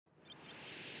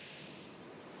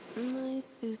Nice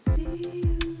to see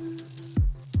you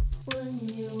when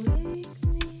you wake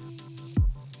me.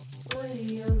 Where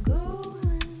you're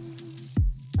going,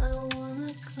 I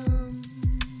wanna come.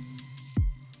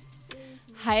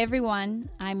 Hi, everyone.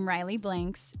 I'm Riley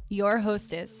Blanks, your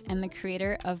hostess and the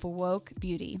creator of Woke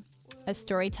Beauty, a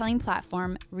storytelling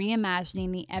platform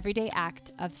reimagining the everyday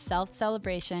act of self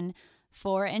celebration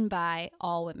for and by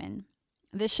all women.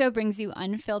 This show brings you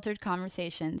unfiltered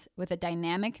conversations with a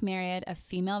dynamic myriad of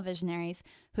female visionaries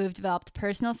who have developed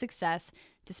personal success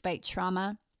despite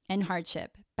trauma and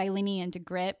hardship by leaning into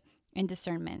grit and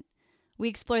discernment. We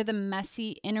explore the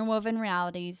messy, interwoven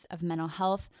realities of mental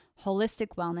health,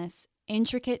 holistic wellness,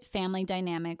 intricate family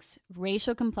dynamics,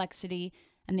 racial complexity,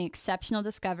 and the exceptional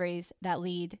discoveries that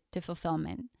lead to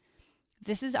fulfillment.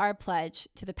 This is our pledge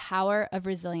to the power of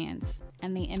resilience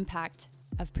and the impact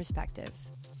of perspective.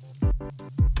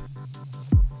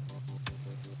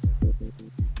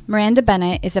 Miranda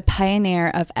Bennett is a pioneer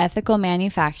of ethical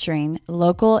manufacturing,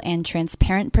 local and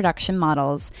transparent production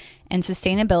models, and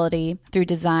sustainability through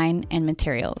design and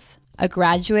materials. A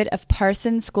graduate of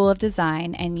Parsons School of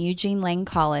Design and Eugene Lang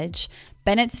College,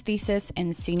 Bennett's thesis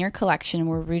and senior collection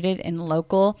were rooted in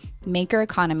local maker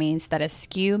economies that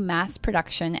eschew mass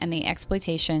production and the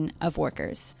exploitation of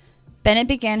workers. Bennett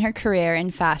began her career in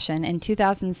fashion in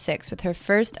 2006 with her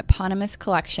first eponymous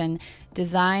collection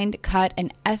designed, cut,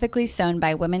 and ethically sewn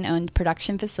by women-owned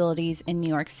production facilities in New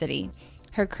York City.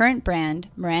 Her current brand,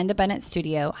 Miranda Bennett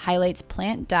Studio, highlights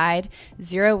plant-dyed,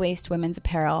 zero-waste women's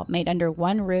apparel made under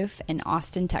one roof in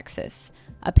Austin, Texas.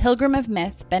 A pilgrim of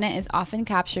myth, Bennett is often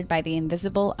captured by the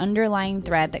invisible underlying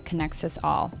thread that connects us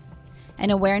all. An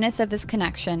awareness of this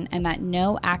connection and that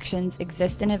no actions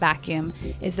exist in a vacuum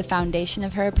is the foundation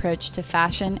of her approach to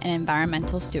fashion and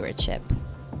environmental stewardship.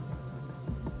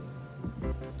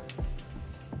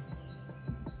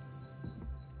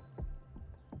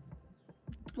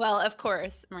 Well, of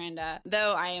course, Miranda,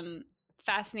 though I am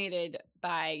fascinated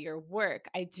by your work,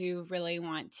 I do really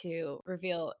want to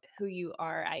reveal who you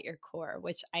are at your core,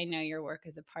 which I know your work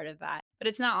is a part of that, but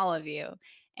it's not all of you.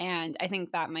 And I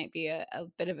think that might be a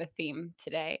bit of a theme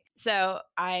today. So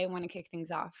I want to kick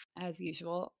things off, as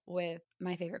usual, with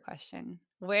my favorite question.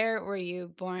 Where were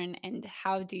you born and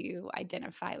how do you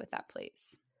identify with that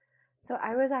place? So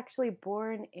I was actually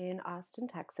born in Austin,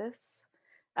 Texas,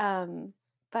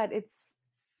 but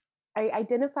I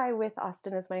identify with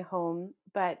Austin as my home,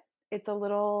 but it's a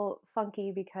little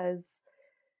funky because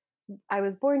I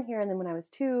was born here, and then when I was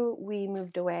 2, we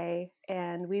moved away,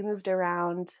 and we moved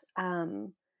around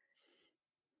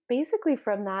basically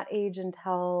from that age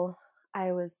until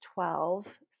I was 12.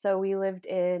 So we lived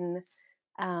in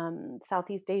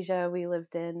Southeast Asia, we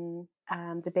lived in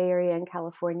the Bay Area in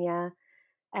California,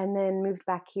 and then moved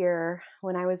back here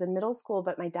when I was in middle school.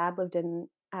 But my dad lived in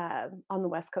on the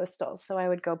West Coast still, so I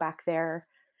would go back there,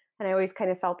 and I always kind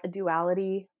of felt a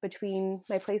duality between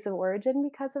my place of origin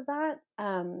because of that.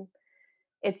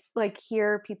 It's like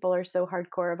here people are so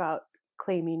hardcore about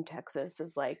claiming Texas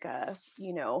as like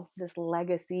this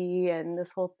legacy and this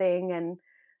whole thing, and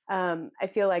I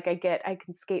feel like I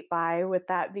can skate by with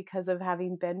that because of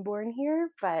having been born here,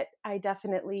 but I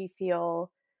definitely feel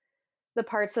the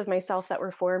parts of myself that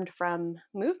were formed from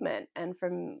movement and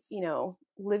from,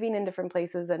 living in different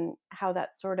places, and how that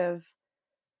sort of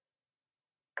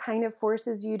kind of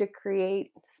forces you to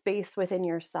create space within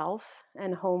yourself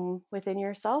and home within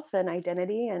yourself and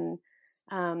identity. And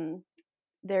um,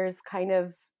 there's kind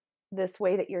of this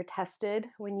way that you're tested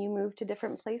when you move to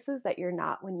different places that you're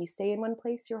not when you stay in one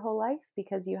place your whole life,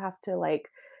 because you have to like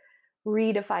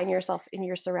redefine yourself in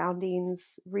your surroundings,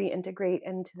 reintegrate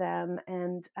into them.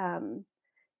 And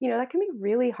that can be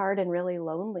really hard and really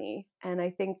lonely. And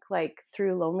I think like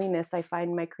through loneliness, I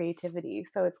find my creativity.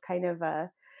 So it's kind of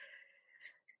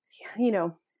you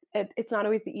know, it's not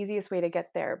always the easiest way to get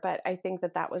there, but I think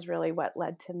that was really what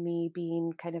led to me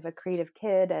being kind of a creative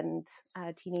kid and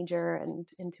a teenager and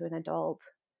into an adult.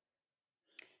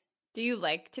 Do you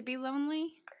like to be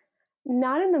lonely?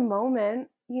 Not in the moment,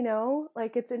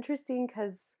 like it's interesting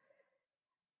because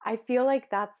I feel like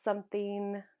that's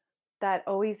something that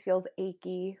always feels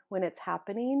achy when it's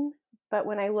happening. But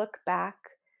when I look back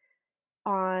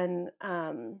on,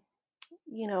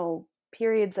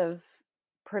 periods of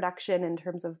production in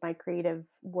terms of my creative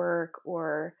work,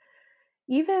 or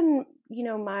even,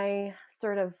 my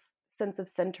sort of sense of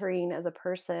centering as a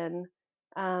person,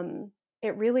 um,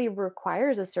 it really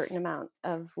requires a certain amount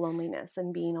of loneliness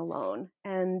and being alone.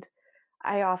 And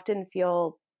I often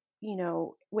feel,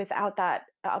 without that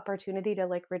opportunity to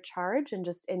like recharge and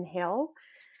just inhale,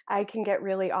 I can get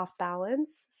really off balance.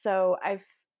 So I've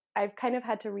I've kind of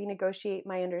had to renegotiate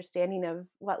my understanding of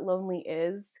what lonely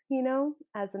is,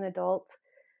 as an adult,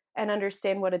 and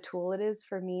understand what a tool it is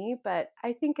for me. But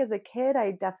I think as a kid,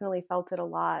 I definitely felt it a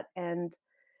lot. And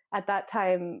at that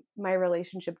time, my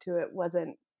relationship to it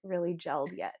wasn't really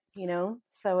gelled yet.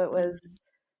 So it was,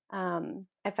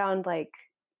 I found like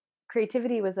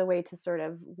creativity was a way to sort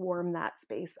of warm that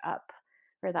space up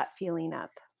or that feeling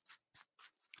up.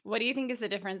 What do you think is the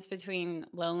difference between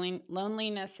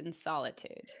loneliness and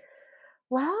solitude?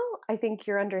 Well, I think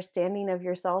your understanding of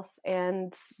yourself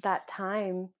and that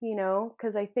time,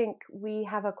 because I think we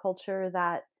have a culture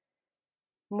that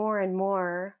more and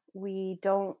more we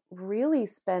don't really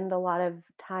spend a lot of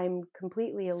time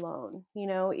completely alone.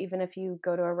 Even if you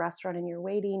go to a restaurant and you're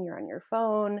waiting, you're on your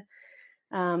phone.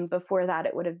 Before that,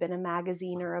 it would have been a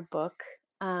magazine or a book.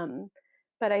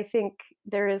 But I think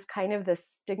there is kind of this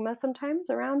stigma sometimes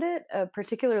around it,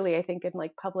 particularly I think in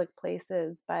like public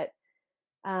places. But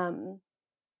um,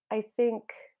 I think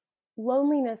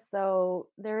loneliness, though,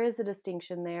 there is a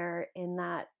distinction there in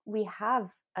that we have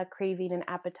a craving and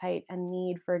appetite and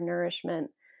need for nourishment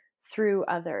through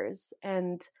others.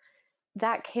 And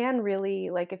that can really,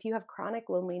 like, if you have chronic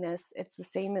loneliness, it's the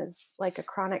same as like a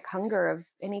chronic hunger of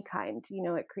any kind.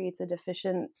 It creates a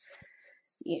deficient,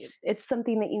 it's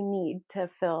something that you need to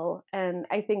fill. And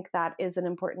I think that is an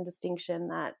important distinction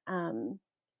that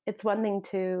it's one thing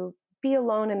to be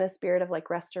alone in a spirit of like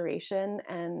restoration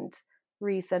and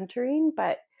recentering,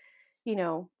 but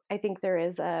I think there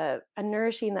is a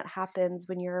nourishing that happens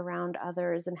when you're around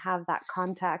others and have that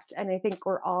contact. And I think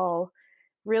we're all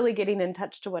really getting in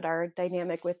touch to what our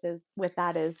dynamic with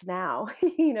that is now,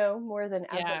 more than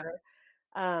Yeah. ever.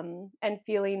 And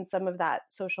feeling some of that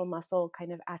social muscle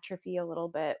kind of atrophy a little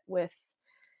bit with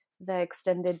the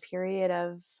extended period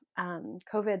of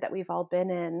COVID that we've all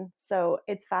been in. So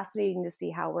it's fascinating to see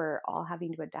how we're all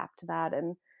having to adapt to that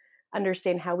and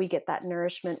understand how we get that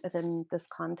nourishment within this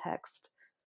context.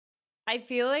 I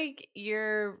feel like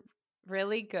you're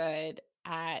really good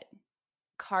at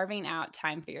carving out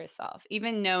time for yourself,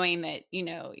 even knowing that, you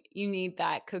need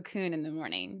that cocoon in the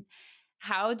morning.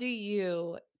 How do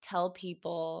you tell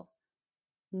people,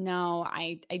 no,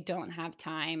 I don't have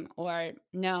time, or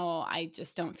no, I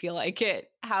just don't feel like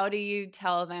it? How do you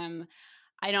tell them,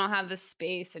 I don't have the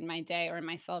space in my day or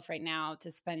myself right now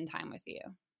to spend time with you?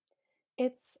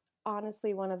 It's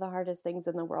honestly one of the hardest things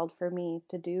in the world for me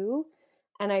to do.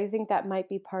 And I think that might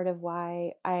be part of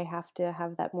why I have to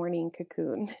have that morning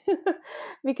cocoon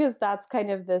because that's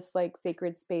kind of this like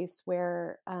sacred space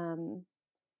where, you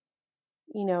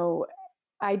know,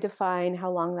 I define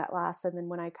how long that lasts. And then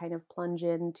when I kind of plunge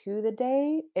into the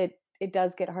day, it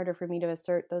does get harder for me to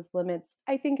assert those limits.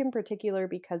 I think in particular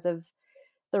because of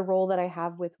the role that I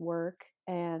have with work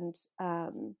and,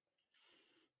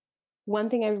 one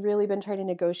thing I've really been trying to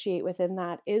negotiate within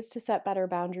that is to set better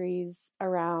boundaries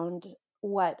around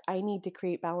what I need to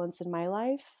create balance in my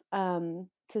life,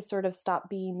 to sort of stop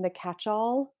being the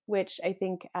catch-all, which I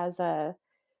think as a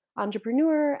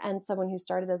entrepreneur and someone who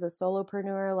started as a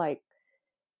solopreneur, like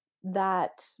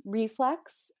that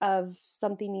reflex of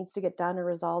something needs to get done or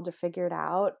resolved or figured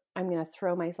out, I'm going to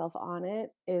throw myself on it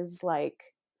is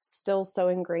like still so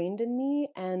ingrained in me.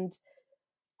 And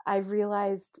I've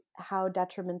realized how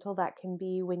detrimental that can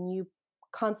be when you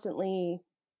constantly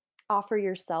offer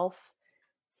yourself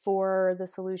for the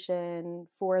solution,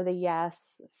 for the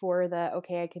yes, for the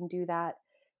okay, I can do that,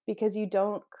 because you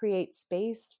don't create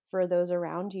space for those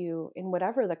around you in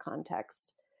whatever the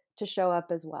context to show up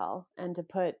as well and to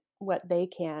put what they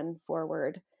can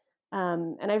forward.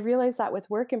 And I've realized that with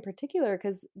work in particular,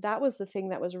 because that was the thing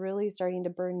that was really starting to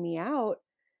burn me out,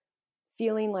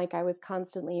 feeling like I was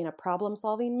constantly in a problem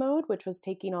solving mode, which was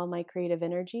taking all my creative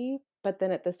energy. But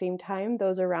then at the same time,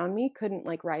 those around me couldn't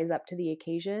like rise up to the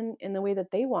occasion in the way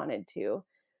that they wanted to.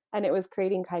 And it was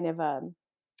creating kind of a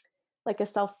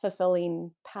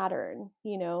self-fulfilling pattern,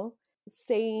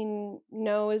 Saying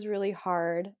no is really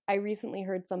hard. I recently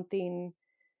heard something,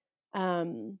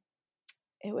 um,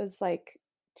 it was like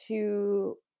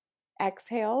to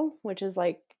exhale, which is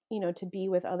like, to be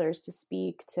with others, to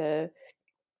speak, to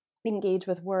engage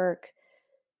with work,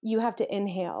 you have to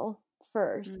inhale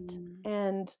first. Mm.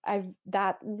 And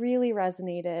that really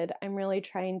resonated. I'm really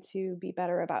trying to be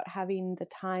better about having the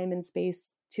time and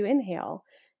space to inhale.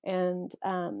 And,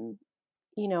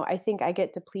 I think I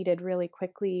get depleted really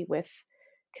quickly with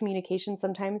communication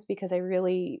sometimes because I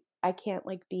can't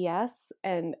like BS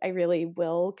and I really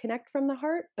will connect from the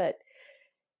heart. But,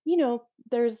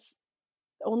 there's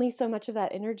only so much of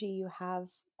that energy you have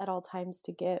at all times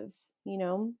to give.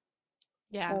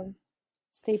 Yeah. So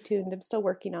stay tuned. I'm still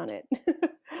working on it.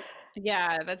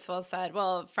 Yeah, that's well said.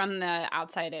 Well, from the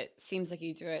outside, it seems like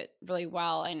you do it really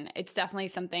well. And it's definitely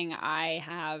something I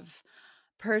have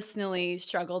personally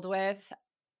struggled with.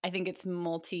 I think it's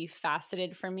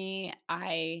multifaceted for me.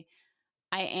 I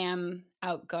am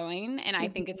outgoing, and I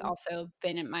think it's Mhm. also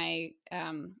been in my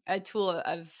a tool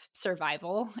of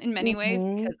survival in many ways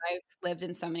Mhm. because I've lived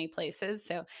in so many places.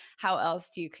 So how else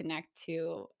do you connect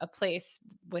to a place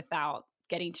without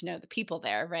getting to know the people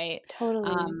there, right?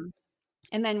 Totally. Um,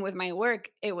 and then with my work,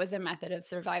 it was a method of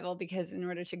survival because in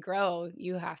order to grow,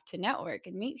 you have to network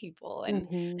and meet people. And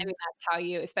I Mhm. mean, that's how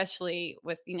you, especially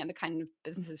with, the kind of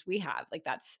businesses we have, like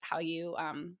that's how you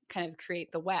kind of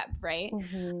create the web, right?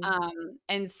 Mhm.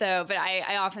 And so, but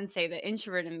I often say the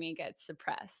introvert in me gets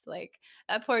suppressed. Like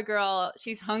that poor girl,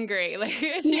 she's hungry. Like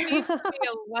she needs to be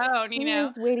alone, She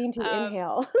is waiting to Um,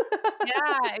 inhale.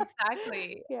 yeah,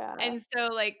 exactly. Yeah. And so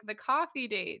like the coffee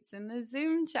dates and the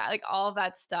Zoom chat, like all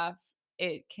that stuff,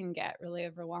 it can get really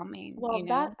overwhelming, Well,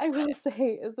 that I will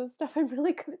say is the stuff I'm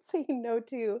really good at saying no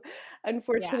to,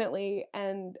 Yeah. unfortunately,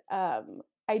 and,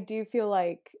 I do feel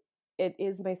like it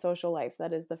is my social life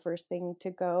that is the first thing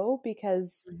to go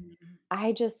because Mhm.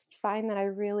 I just find that I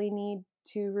really need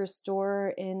to restore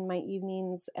in my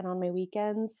evenings and on my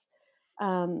weekends,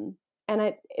 um, and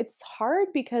it's hard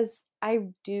because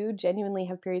I do genuinely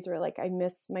have periods where, like, I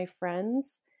miss my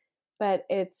friends, but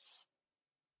it's,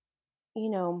 you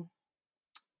know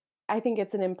I think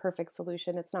it's an imperfect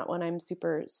solution. It's not one I'm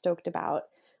super stoked about,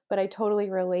 but I totally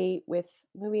relate with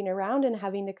moving around and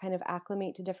having to kind of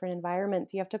acclimate to different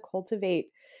environments. You have to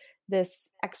cultivate this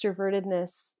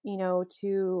extrovertedness,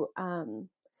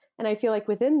 and I feel like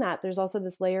within that, there's also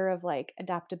this layer of like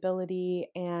adaptability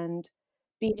and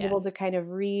being able to Yes. kind of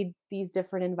read these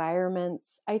different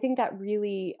environments. I think that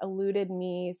really eluded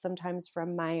me sometimes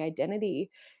from my identity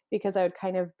because I would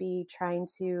kind of be trying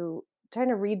to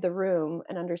read the room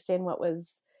and understand what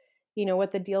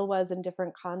the deal was in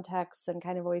different contexts and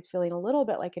kind of always feeling a little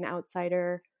bit like an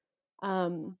outsider.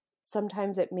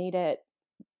 Sometimes it made it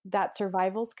that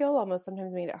survival skill almost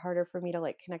sometimes made it harder for me to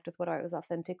like connect with what I was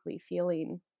authentically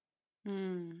feeling.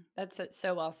 That's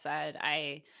so well said.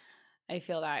 I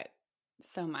feel that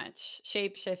so much.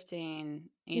 Shape shifting,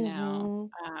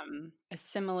 Mhm.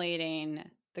 assimilating,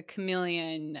 the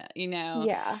chameleon,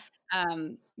 Yeah.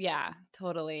 Yeah,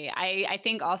 totally. I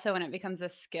think also when it becomes a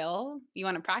skill, you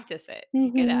want to practice it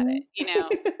to get at it,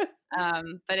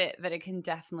 Mhm. but it can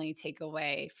definitely take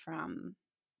away from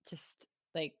just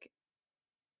like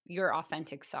your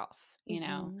authentic self.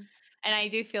 Mhm. And I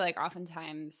do feel like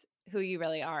oftentimes who you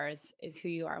really are is who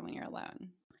you are when you're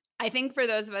alone. I think for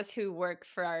those of us who work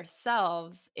for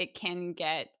ourselves, it can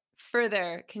get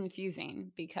further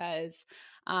confusing because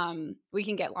we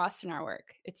can get lost in our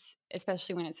work. It's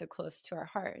especially when it's so close to our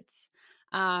hearts.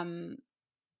 Um,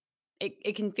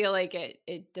 it can feel like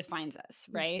it defines us,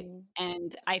 right? Mhm.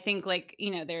 And I think like,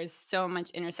 there's so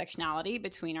much intersectionality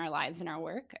between our lives and our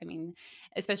work. I mean,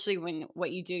 especially when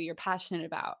what you do you're passionate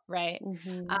about, right?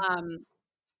 Mhm. Um,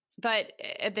 but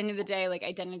at the end of the day, like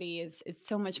identity is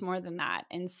so much more than that.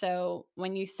 And so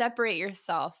when you separate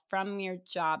yourself from your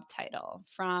job title,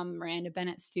 from Miranda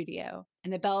Bennett Studio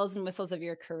and the bells and whistles of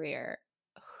your career,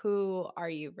 who are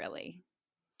you really?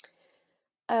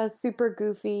 Super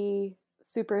goofy,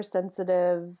 super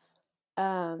sensitive,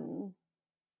 um,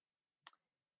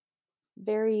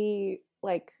 very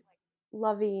like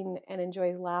loving and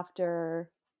enjoys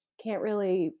laughter, can't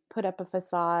really put up a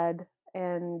facade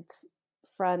and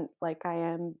front like I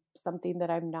am something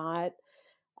that I'm not.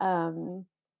 Um,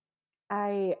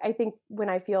 I think when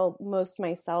I feel most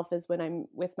myself is when I'm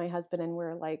with my husband and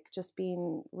we're like just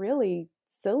being really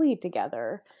silly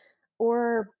together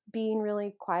or being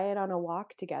really quiet on a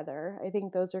walk together. I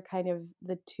think those are kind of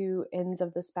the two ends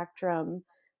of the spectrum.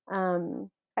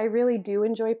 I really do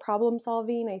enjoy problem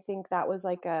solving. I think that was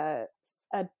like a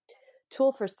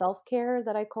tool for self-care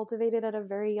that I cultivated at a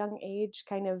very young age,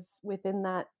 kind of within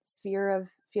that sphere of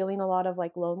feeling a lot of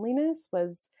like loneliness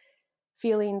was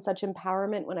feeling such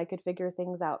empowerment when I could figure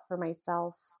things out for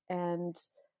myself and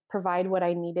provide what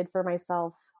I needed for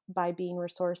myself by being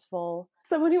resourceful.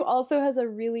 Someone who also has a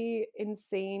really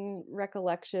insane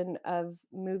recollection of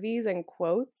movies and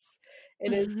quotes.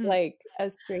 It is like a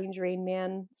strange Rain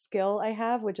Man skill I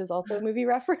have, which is also a movie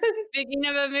reference. Speaking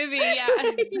of a movie, yeah.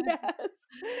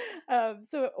 Yes.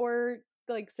 Or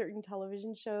like certain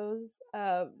television shows.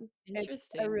 It's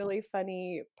a Interesting. really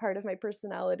funny part of my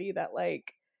personality that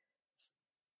like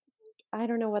I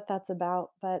don't know what that's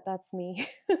about, but that's me.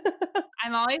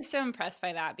 I'm always so impressed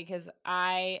by that because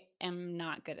I am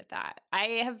not good at that.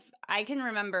 I can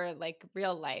remember like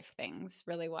real life things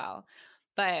really well.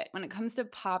 But when it comes to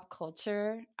pop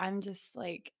culture, I'm just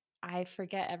like I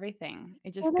forget everything.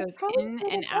 It Well, just that's goes probably in for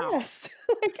and the out. best.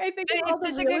 Like, I think But of all it's the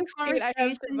such a real good estate I have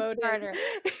conversation devoted. starter.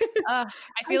 I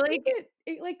I feel think like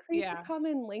it, like, creates a yeah,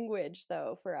 common language,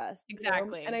 though, for us,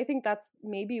 and exactly. I think that's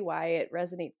maybe why it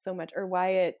resonates so much, or why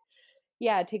it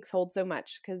takes hold so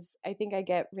much. Because I think I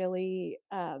get really,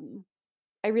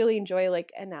 I really enjoy,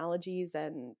 like, analogies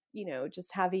and,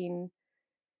 just having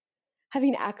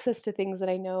access to things that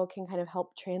I know can kind of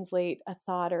help translate a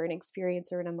thought or an experience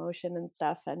or an emotion and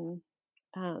stuff. And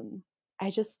um, I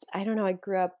don't know, I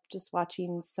grew up just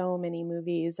watching so many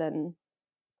movies and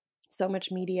so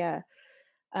much media.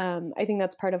 I think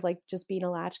that's part of, like, just being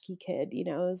a latchkey kid,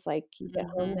 is like you get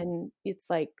home Mhm. and it's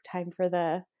like time for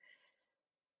the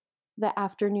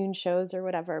afternoon shows or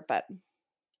whatever. But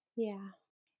yeah.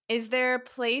 Is there a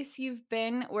place you've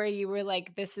been where you were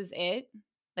like, "This is it?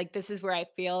 Like, this is where I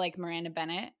feel like Miranda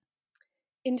Bennett?"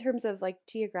 In terms of, like,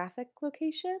 geographic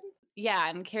location, Yeah,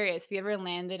 I'm curious if you ever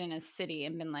landed in a city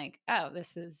and been like, "Oh,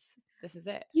 this is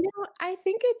it." I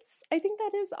think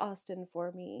that is Austin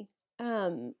for me.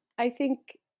 I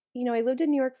think, I lived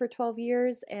in New York for 12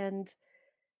 years, and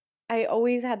I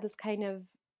always had this kind of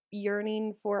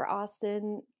yearning for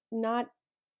Austin, not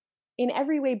in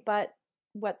every way but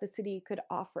what the city could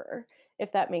offer,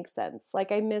 if that makes sense.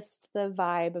 Like, I missed the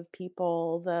vibe of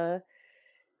people,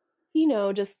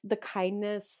 just the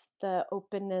kindness, the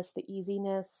openness, the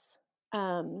easiness,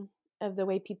 um, of the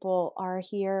way people are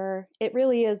here. It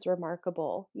really is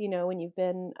remarkable, when you've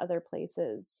been other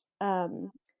places.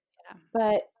 Yeah.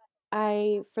 But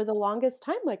for the longest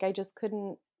time, like, I just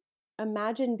couldn't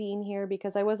imagine being here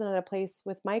because I wasn't at a place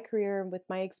with my career and with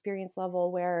my experience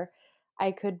level where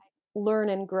I could learn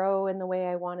and grow in the way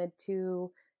I wanted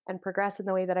to and progress in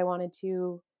the way that I wanted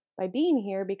to by being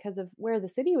here, because of where the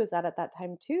city was at that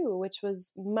time too, which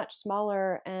was much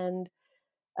smaller and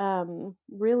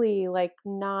really, like,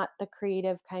 not the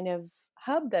creative kind of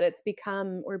hub that it's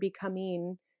become or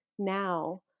becoming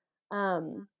now.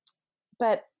 Um,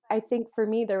 but I think for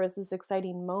me, there was this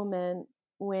exciting moment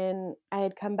when I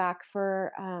had come back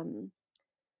for a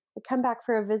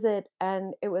visit,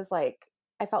 and it was like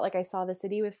I felt like I saw the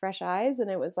city with fresh eyes, and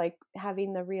it was like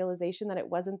having the realization that it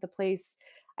wasn't the place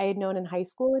I had known in high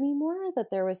school anymore, that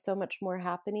there was so much more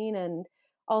happening, and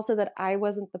also that I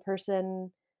wasn't the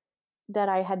person that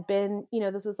I had been.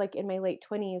 This was, like, in my late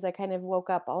 20s. I kind of woke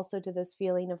up also to this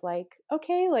feeling of, like,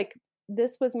 okay, like,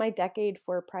 this was my decade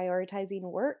for prioritizing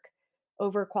work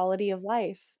over quality of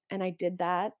life, and I did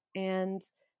that, and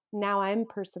now I'm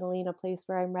personally in a place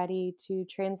where I'm ready to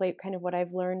translate kind of what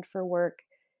I've learned for work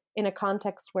in a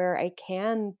context where I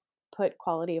can put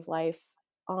quality of life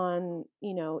on,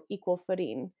 equal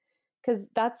footing. Because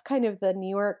that's kind of the New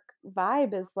York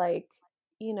vibe, is like,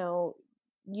 you know,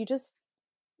 you just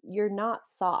you're not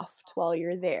soft while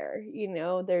you're there.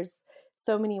 There's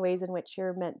so many ways in which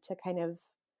you're meant to kind of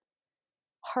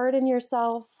harden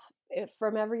yourself,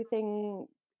 from everything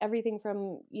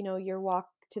from, your walk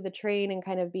to the train and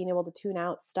kind of being able to tune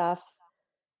out stuff,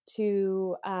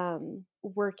 to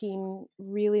working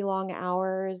really long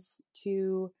hours,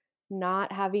 to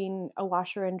not having a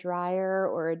washer and dryer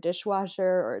or a dishwasher,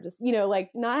 or just,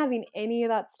 like, not having any of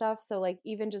that stuff. So, like,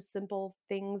 even just simple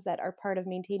things that are part of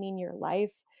maintaining your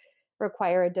life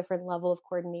require a different level of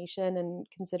coordination and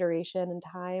consideration and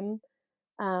time.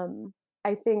 Um,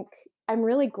 I think I'm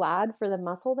really glad for the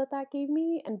muscle that that gave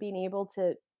me, and being able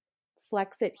to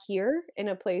flex it here in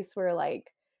a place where,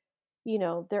 like,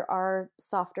 there are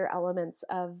softer elements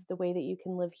of the way that you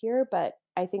can live here. But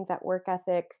I think that work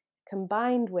ethic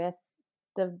combined with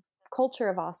the culture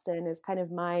of Austin is kind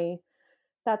of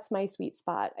that's my sweet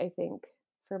spot, I think,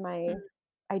 for my Mm.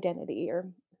 identity,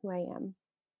 or who I am.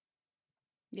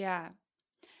 Yeah.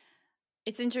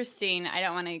 It's interesting. I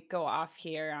don't want to go off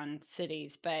here on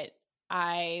cities, but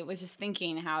I was just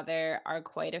thinking how there are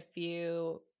quite a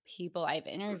few people I've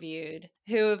interviewed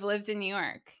who have lived in New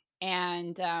York.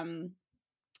 And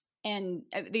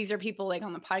these are people like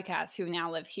on the podcast who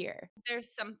now live here. There's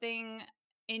something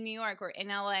in New York or in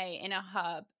LA in a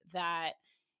hub that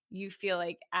you feel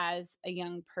like as a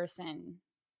young person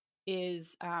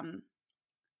is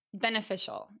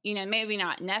beneficial, maybe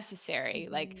not necessary,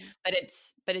 like, Mhm. but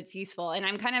it's useful. And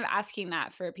I'm kind of asking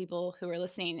that for people who are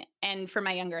listening and for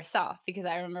my younger self, because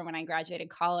I remember when I graduated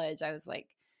college, I was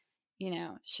like,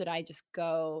 should I just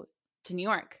go to New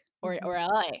York or Mhm.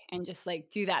 LA and just like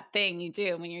do that thing you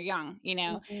do when you're young,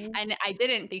 Mhm. and I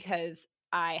didn't, because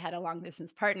I had a long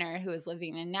distance partner who was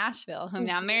living in Nashville, who I'm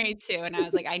now Mhm. married to. And I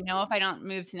was like, I know if I don't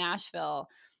move to Nashville,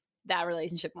 that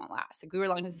relationship won't last. Like, we were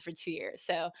long distance for 2 years.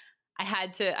 So I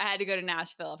had to go to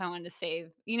Nashville if I wanted to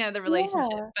save, the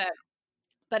relationship. Yeah.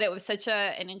 but it was such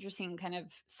an interesting kind of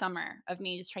summer of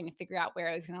me just trying to figure out where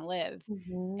I was going to live.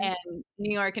 Mhm. And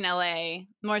New York and LA,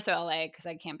 more so LA because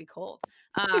I can't be cold.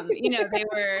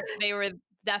 They were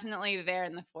definitely there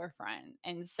in the forefront.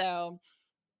 And so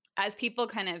as people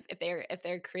kind of if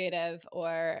they're creative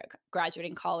or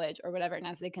graduating college or whatever, and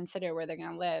as they consider where they're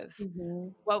going to live,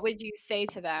 Mhm. what would you say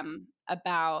to them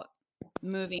about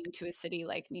moving to a city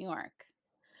like New York?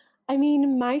 I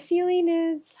mean, my feeling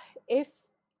is if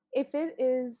if it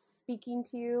is speaking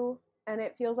to you and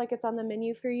it feels like it's on the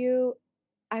menu for you,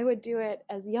 I would do it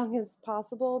as young as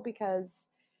possible because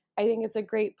I think it's a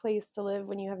great place to live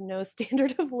when you have no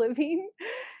standard of living,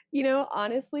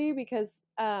 honestly, because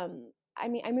I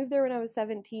mean, I moved there when I was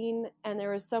 17 and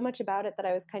there was so much about it that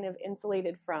I was kind of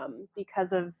insulated from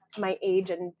because of my age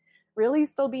and really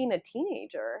still being a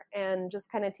teenager and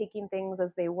just kind of taking things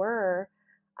as they were.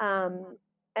 Um,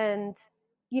 and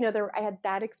I had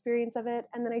that experience of it,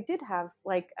 and then I did have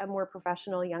like a more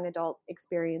professional young adult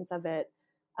experience of it.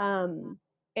 Um,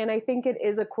 and I think it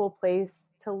is a cool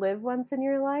place to live once in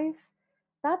your life.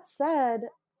 That said,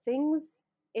 things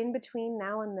in between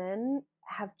now and then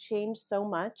have changed so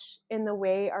much in the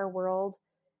way our world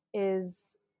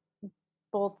is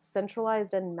both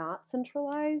centralized and not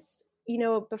centralized.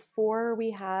 Before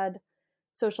we had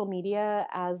social media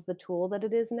as the tool that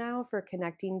it is now for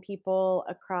connecting people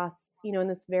across, in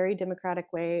this very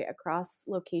democratic way across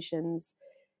locations,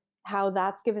 how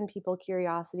that's given people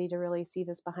curiosity to really see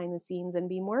this behind the scenes and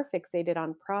be more fixated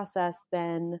on process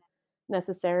than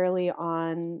necessarily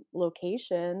on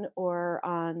location or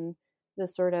on the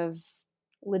sort of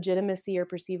legitimacy or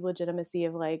perceived legitimacy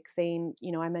of like saying,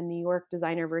 I'm a New York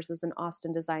designer versus an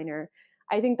Austin designer.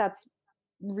 I think that's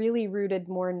really rooted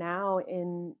more now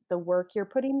in the work you're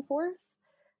putting forth.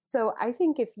 So I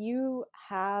think if you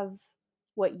have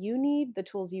what you need, the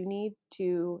tools you need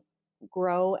to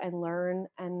grow and learn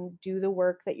and do the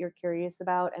work that you're curious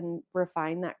about and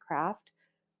refine that craft,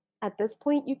 at this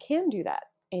point, you can do that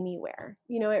anywhere.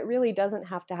 It really doesn't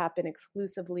have to happen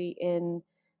exclusively in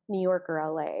New York or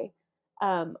LA.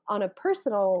 On a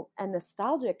personal and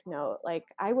nostalgic note, like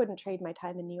I wouldn't trade my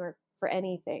time in New York for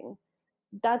anything.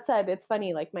 That said, it's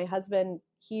funny, like my husband,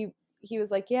 he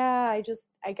was like, yeah, I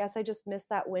guess I just missed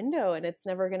that window and it's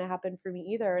never going to happen for me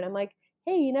either. And I'm like,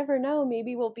 hey, you never know,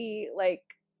 maybe we'll be like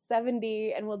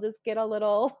 70 and we'll just get a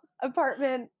little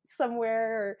apartment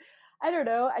somewhere, or I don't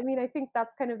know. I mean, I think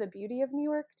that's kind of the beauty of New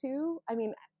York too. I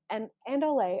mean, and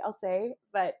LA, I'll say,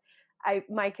 but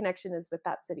my connection is with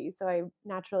that city, so I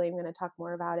naturally am going to talk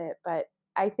more about it. But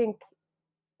I think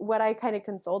what I kind of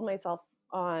consoled myself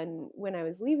on when I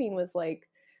was leaving was like,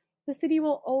 the city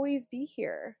will always be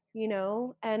here.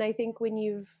 And I think when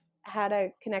you've had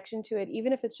a connection to it,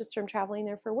 even if it's just from traveling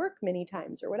there for work many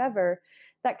times or whatever,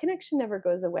 that connection never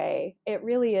goes away. It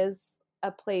really is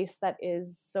a place that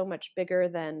is so much bigger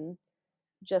than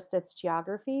just its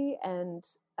geography. And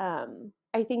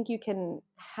I think you can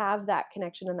have that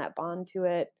connection and that bond to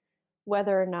it,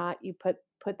 whether or not you put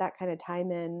that kind of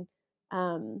time in.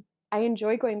 I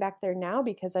enjoy going back there now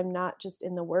because I'm not just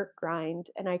in the work grind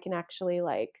and I can actually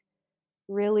like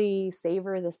really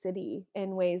savor the city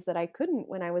in ways that I couldn't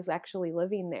when I was actually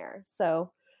living there.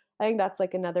 So I think that's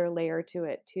like another layer to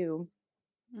it too.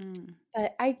 Mm.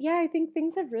 But I think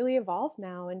things have really evolved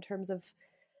now in terms of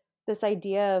this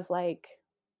idea of like,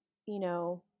 you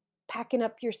know, packing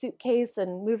up your suitcase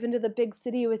and moving to the big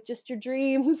city with just your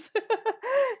dreams,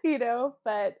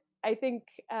 but I think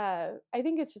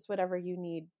it's just whatever you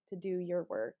need to do your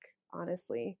work,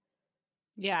 honestly.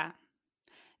 Yeah.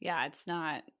 Yeah,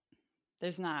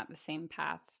 there's not the same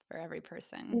path for every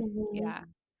person. Mhm. Yeah.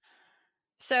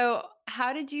 So,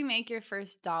 how did you make your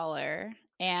first dollar,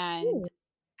 and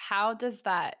how does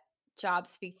that job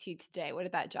speak to you today? What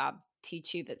did that job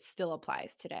teach you that still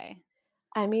applies today?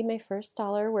 I made my first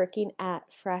dollar working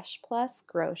at Fresh Plus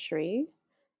Grocery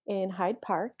in Hyde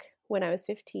Park when I was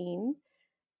 15.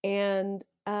 And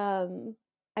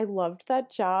I loved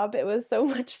that job. It was so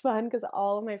much fun because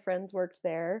all of my friends worked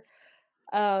there.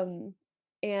 Um,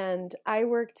 and I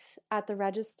worked at the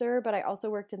register, but I also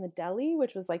worked in the deli,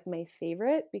 which was like my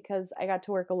favorite because I got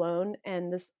to work alone.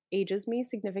 And this ages me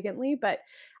significantly, but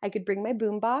I could bring my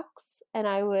boombox and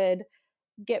I would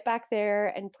get back there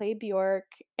and play Bjork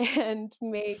and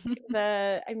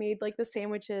I made like the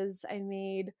sandwiches, I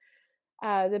made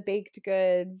the baked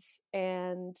goods,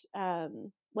 and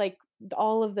like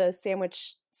all of the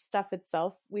sandwich stuff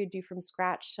itself we'd do from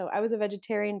scratch. So I was a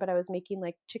vegetarian, but I was making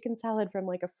like chicken salad from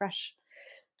like a fresh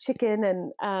chicken,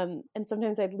 and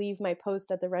sometimes I'd leave my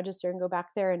post at the register and go back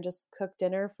there and just cook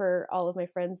dinner for all of my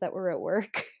friends that were at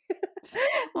work.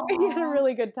 We had a Aw.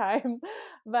 really good time.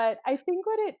 But I think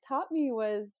what it taught me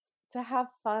was to have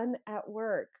fun at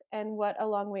work, and what a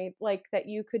long way, like, that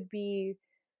you could be,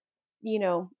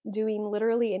 doing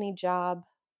literally any job.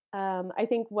 I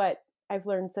think what I've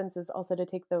learned since is also to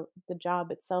take the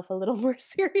job itself a little more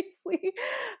seriously.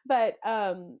 But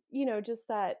just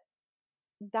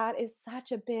that is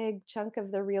such a big chunk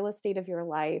of the real estate of your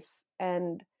life.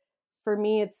 And for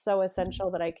me, it's so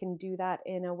essential that I can do that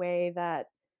in a way that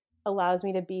allows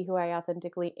me to be who I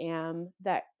authentically am,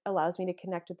 that allows me to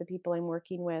connect with the people I'm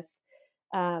working with,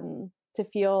 to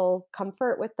feel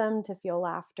comfort with them, to feel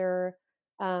laughter,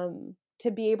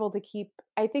 to be able to keep.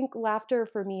 I think laughter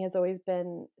for me has always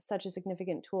been such a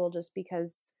significant tool just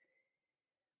because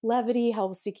levity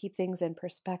helps to keep things in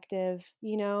perspective,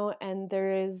 and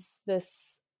there is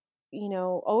this,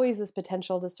 always this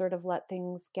potential to sort of let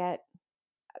things get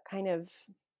kind of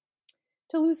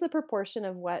to lose the proportion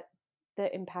of what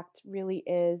the impact really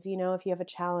is, if you have a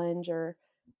challenge or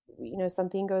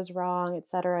something goes wrong, et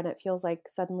cetera, and it feels like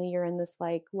suddenly you're in this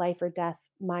like life or death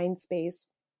mind space.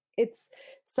 It's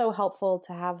so helpful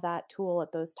to have that tool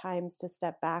at those times to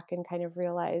step back and kind of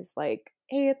realize like,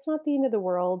 hey, it's not the end of the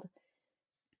world.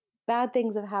 Bad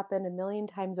things have happened a million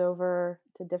times over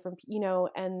to different,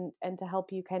 and to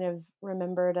help you kind of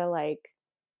remember to like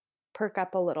perk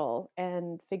up a little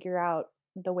and figure out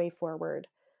the way forward.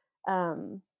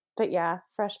 Um, but yeah,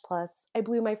 Fresh Plus. I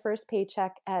blew my first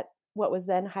paycheck at what was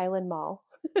then Highland Mall.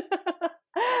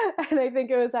 And I think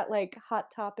it was at like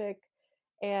Hot Topic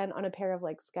and on a pair of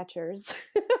like Skechers.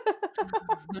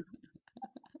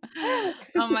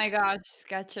 Oh my gosh,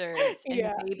 Skechers and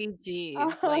Yeah. Baby G's,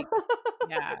 Uh-huh. like,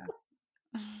 yeah.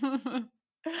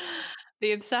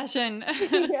 The obsession.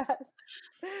 Yes.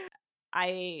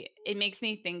 It makes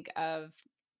me think of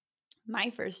my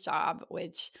first job,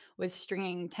 which was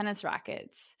stringing tennis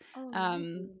rackets, Oh, um,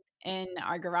 amazing. in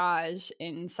our garage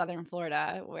in Southern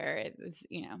Florida where it was,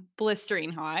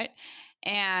 blistering hot.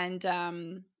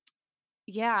 And,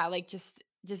 yeah, like just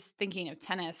thinking of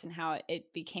tennis and how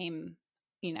it became,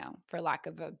 for lack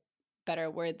of a better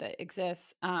word that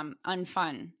exists,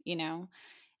 unfun,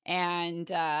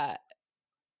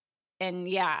 and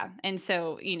yeah, and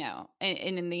so, and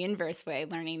in the inverse way,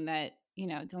 learning that,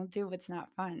 don't do what's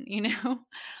not fun,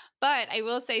 But I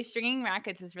will say stringing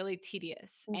rackets is really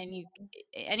tedious, and Mhm.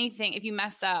 anything if you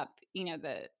mess up,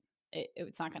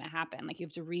 it's not gonna happen, like, you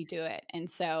have to redo it, and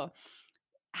so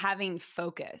having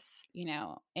focus,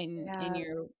 in Yeah.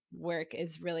 your work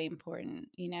is really important,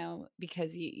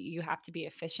 because you have to be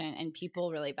efficient, and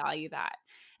people really value that,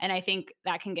 and I think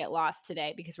that can get lost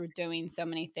today because we're doing so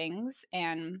many things,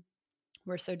 and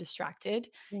we're so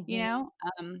distracted, Mhm.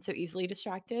 so easily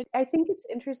distracted. I think it's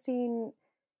interesting.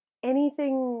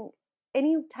 Anything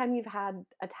Anytime you've had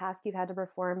a task you've had to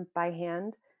perform by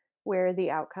hand where the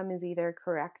outcome is either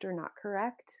correct or not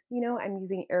correct, I'm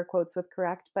using air quotes with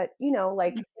correct, but,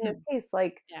 like in this Mhm. case,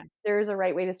 like Yeah. there's a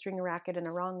right way to string a racket and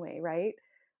a wrong way, right?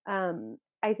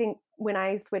 I think when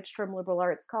I switched from liberal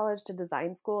arts college to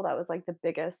design school, that was like the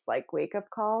biggest like wake up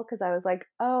call because I was like,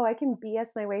 oh, I can BS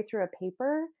my way through a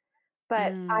paper,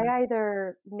 but I Mm.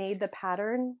 either made the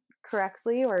pattern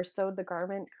correctly or sewed the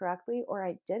garment correctly or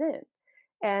I didn't.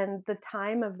 And the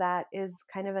time of that is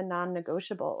kind of a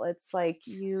non-negotiable. It's like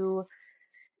you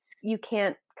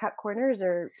can't cut corners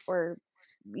or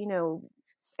you know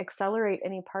accelerate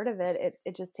any part of it.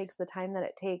 It just takes the time that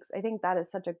it takes. I think that is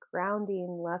such a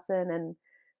grounding lesson and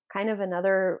kind of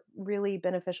another really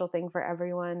beneficial thing for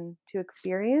everyone to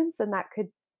experience. And that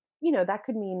could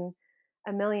mean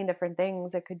a million different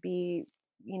things. It could be,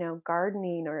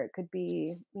 gardening, or it could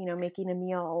be, making a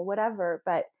meal, whatever.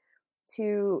 But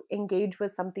to engage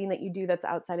with something that you do that's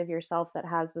outside of yourself that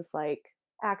has this like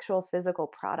actual physical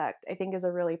product, I think is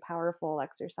a really powerful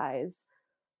exercise.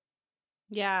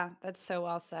 Yeah, that's so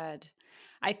well said.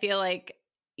 I feel like,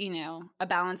 a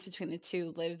balance between the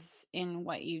 2 lives in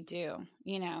what you do,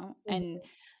 and Mhm.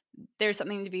 there's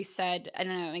something to be said. I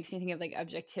don't know, it makes me think of, like,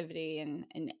 objectivity and,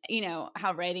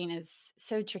 how writing is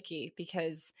so tricky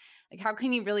because, like, how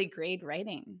can you really grade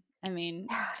writing? I mean,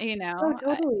 Yeah. Oh,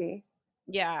 totally.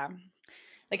 yeah.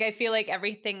 Like, I feel like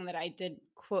everything that I did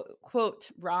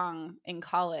quote wrong in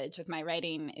college with my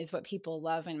writing is what people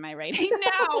love in my writing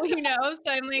now, So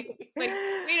I'm like,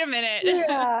 "Wait a minute."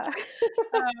 Yeah.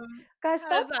 Gosh, How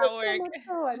does that's that like so work? much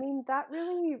so. I mean, that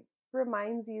really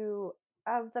reminds you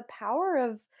of the power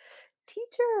of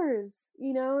teachers,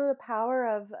 the power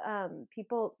of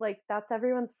people, like that's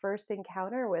everyone's first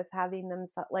encounter with having them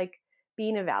like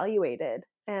being evaluated.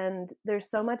 And there's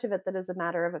so much of it that is a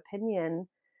matter of opinion.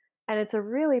 And it's a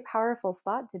really powerful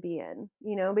spot to be in,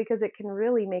 because it can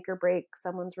really make or break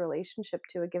someone's relationship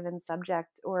to a given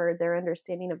subject or their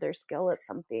understanding of their skill at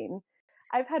something.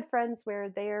 I've had friends where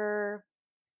their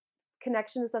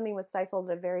connection to something was stifled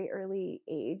at a very early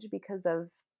age because of,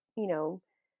 you know,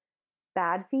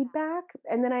 bad feedback.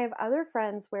 And then I have other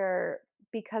friends where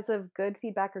because of good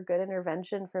feedback or good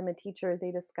intervention from a teacher,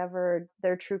 they discovered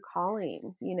their true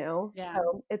calling. Yeah.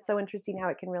 So it's so interesting how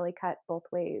it can really cut both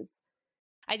ways.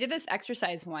 I did this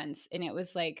exercise once and it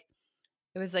was like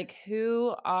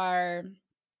who are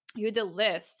you had to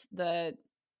list the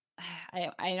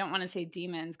I don't want to say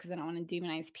demons because I don't want to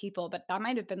demonize people, but that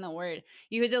might have been the word.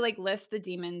 You had to like list the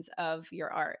demons of your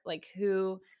art. Like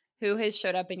who has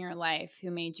showed up in your life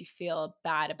who made you feel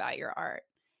bad about your art.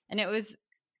 And it was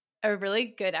a really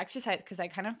good exercise because I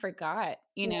kind of forgot,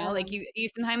 Yeah. like you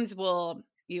sometimes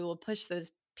you will push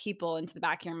those people into the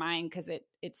back of your mind because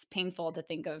it's painful to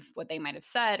think of what they might have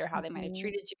said or how they might have Mhm.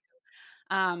 treated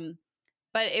you.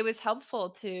 But it was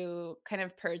helpful to kind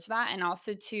of purge that and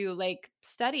also to like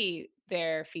study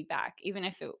their feedback, even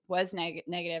if it was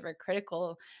negative or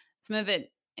critical. Some of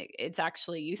it's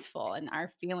actually useful, and our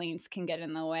feelings can get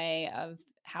in the way of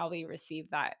how we receive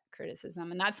that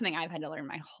criticism. And that's something I've had to learn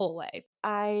my whole life.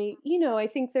 I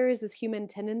think there is this human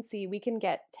tendency. We can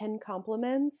get 10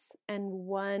 compliments and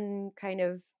one kind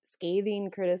of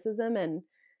scathing criticism, and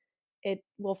it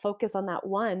will focus on that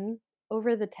one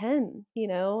over the 10.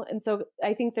 And so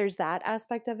I think there's that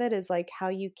aspect of it is like how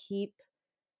you keep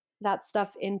that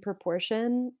stuff in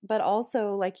proportion, but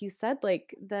also like you said,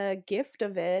 like the gift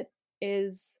of it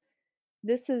is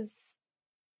this is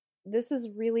this is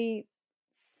really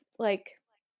like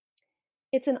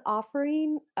it's an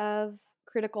offering of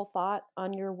critical thought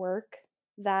on your work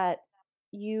that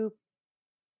you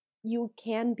you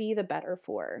can be the better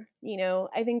for.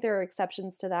 I think there are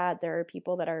exceptions to that. There are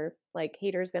people that are like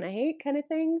haters gonna hate kind of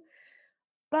thing.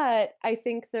 But I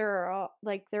think there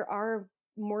are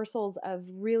morsels of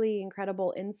really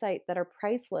incredible insight that are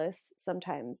priceless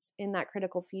sometimes in that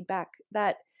critical feedback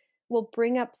that will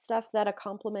bring up stuff that a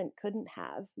compliment couldn't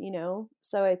have.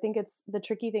 So I think it's the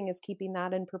tricky thing is keeping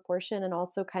that in proportion and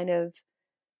also kind of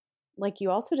like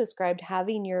you also described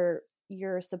having your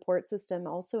support system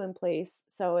also in place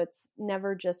so it's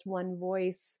never just one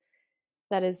voice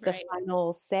that is the Right.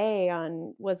 final say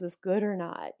on was this good or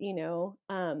not.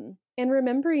 And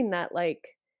remembering that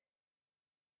like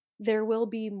there will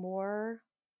be more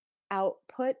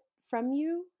output from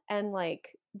you and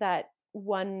like that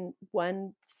one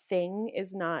thing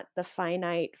is not the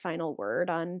finite final word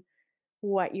on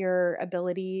what your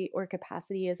ability or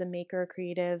capacity as a maker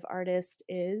creative artist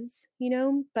is.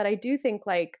 But I do think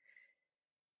like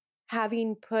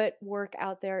having put work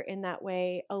out there in that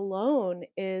way alone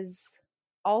is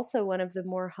also one of the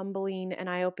more humbling and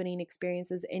eye-opening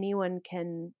experiences anyone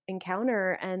can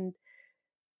encounter. And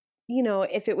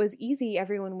if it was easy,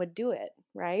 everyone would do it,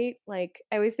 right? Like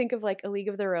I always think of like A League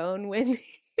of Their Own when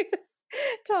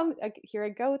Tom, like, here I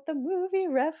go with the movie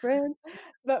reference,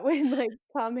 but when like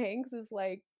Tom Hanks is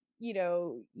like,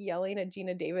 yelling at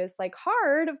Gina Davis, like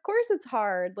hard, of course it's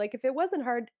hard. Like if it wasn't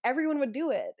hard, everyone would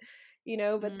do it.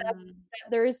 But Mm.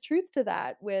 there is truth to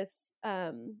that with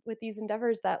these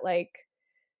endeavors that like,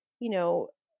 you know,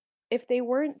 if they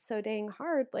weren't so dang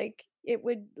hard, like it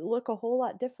would look a whole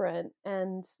lot different.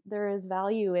 And there is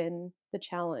value in the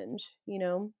challenge.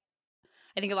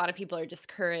 I think a lot of people are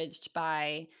discouraged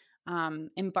by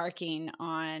embarking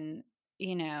on,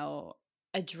 you know,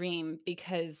 a dream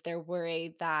because they're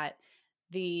worried that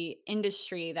the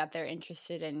industry that they're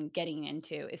interested in getting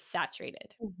into is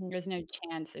saturated. Mhm. There's no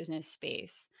chance, there's no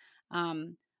space.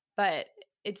 But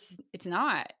it's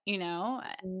not, you know.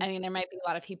 I mean, there might be a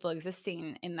lot of people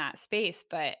existing in that space,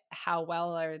 but how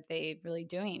well are they really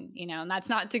doing, you know? And that's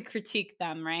not to critique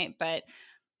them, right? But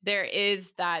there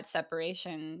is that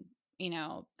separation,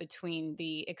 between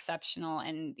the exceptional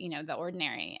and, the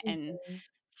ordinary. And Mhm.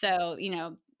 so,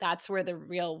 that's where the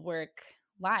real work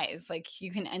lies. Like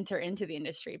you can enter into the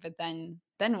industry, but then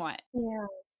what? Yeah.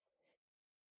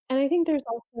 And I think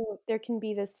there can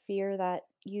be this fear that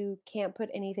you can't put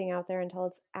anything out there until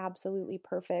it's absolutely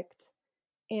perfect.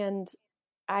 And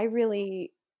I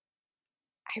really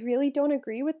I really don't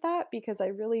agree with that because I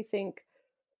really think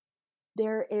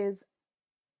there is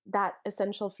that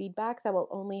essential feedback that will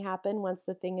only happen once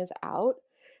the thing is out.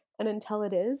 And until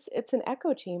it is, it's an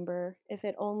echo chamber if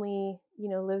it only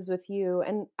lives with you.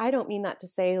 And I don't mean that to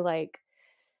say like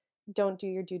don't do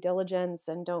your due diligence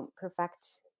and don't perfect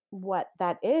what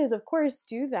that is. Of course,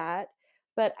 do that.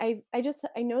 But I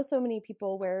know so many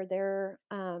people where they're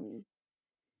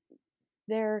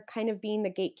kind of being the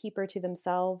gatekeeper to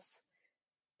themselves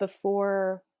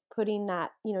before putting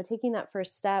that, taking that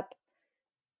first step,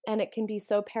 and it can be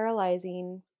so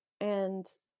paralyzing. And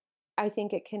I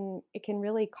think it can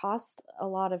really cost a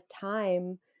lot of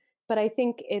time, but I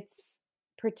think it's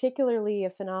particularly a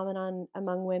phenomenon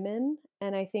among women,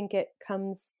 and I think it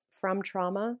comes from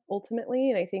trauma ultimately,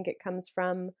 and I think it comes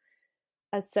from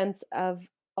a sense of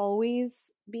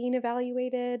always being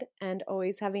evaluated and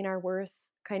always having our worth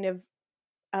kind of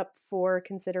up for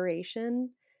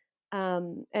consideration,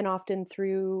 and often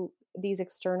through these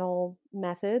external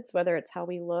methods, whether it's how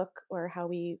we look or how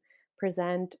we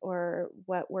present or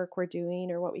what work we're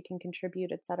doing or what we can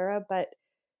contribute, etc. But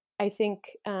I think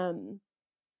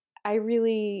I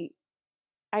really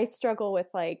I struggle with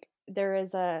like there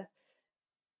is a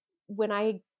when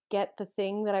I get the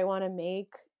thing that I want to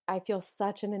make, I feel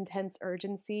such an intense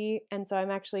urgency, and so I'm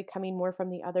actually coming more from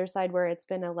the other side where it's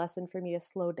been a lesson for me to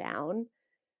slow down.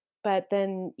 But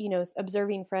then,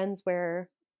 observing friends where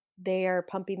they are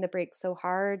pumping the brakes so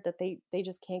hard that they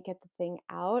just can't get the thing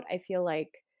out, I feel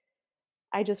like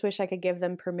I just wish I could give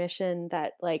them permission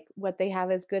that, like, what they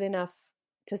have is good enough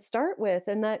to start with,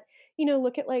 and that,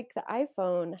 look at, like, the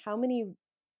iPhone, how many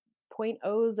point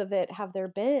O's of it have there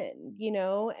been,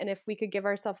 and if we could give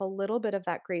ourselves a little bit of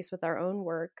that grace with our own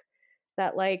work,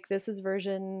 that, like, this is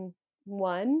version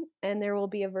 1, and there will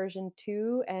be a version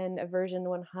 2 and a version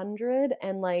 100,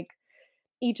 and, like,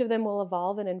 each of them will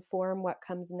evolve and inform what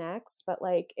comes next, but,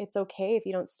 like, it's okay if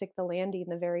you don't stick the landing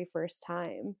the very first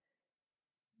time.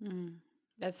 Mm,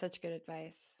 that's such good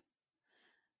advice.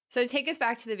 So take us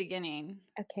back to the beginning.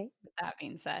 Okay. With that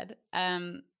being said,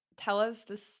 tell us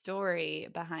the story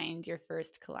behind your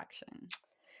first collection.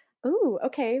 Ooh,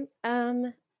 okay.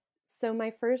 So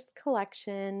my first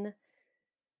collection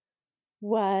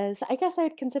was, I guess I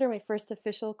would consider my first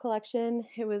official collection.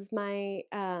 It was my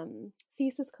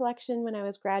thesis collection when I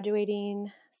was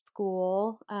graduating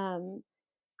school,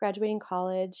 graduating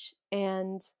college,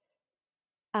 and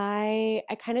I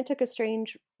kind of took a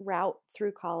strange route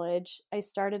through college. I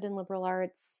started in liberal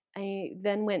arts. I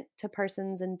then went to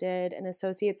Parsons and did an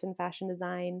associate's in fashion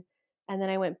design. And then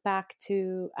I went back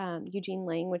to Eugene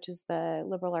Lang, which is the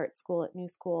liberal arts school at New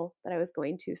School that I was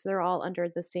going to. So they're all under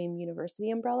the same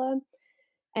university umbrella.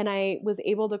 And I was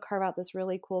able to carve out this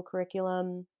really cool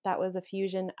curriculum that was a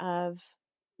fusion of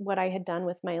what I had done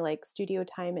with my like studio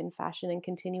time in fashion and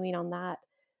continuing on that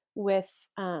with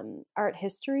art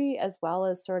history, as well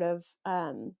as sort of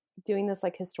doing this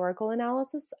like historical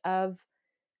analysis of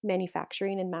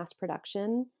manufacturing and mass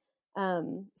production.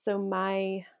 So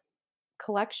my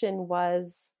collection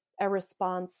was a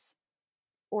response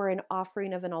or an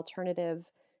offering of an alternative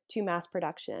to mass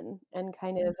production and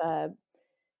kind of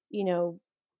you know,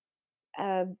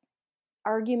 a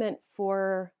argument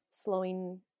for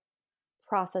slowing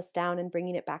process down and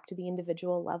bringing it back to the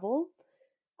individual level.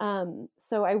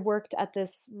 So I worked at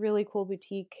this really cool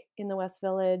boutique in the West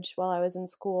Village while I was in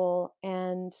school,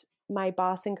 and my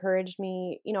boss encouraged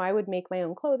me. I would make my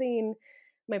own clothing.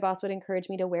 My boss would encourage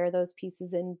me to wear those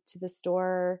pieces into the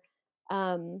store,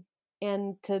 um,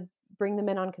 and to bring them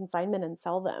in on consignment and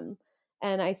sell them.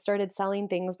 And I started selling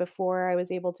things before I was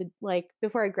able to, like,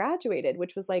 before I graduated,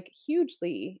 which was like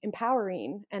hugely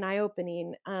empowering and eye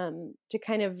opening, to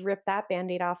kind of rip that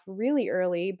band aid off really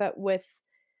early, but with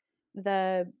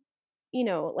the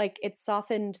like it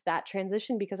softened that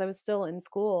transition because I was still in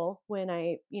school when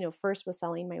I, first was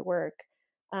selling my work.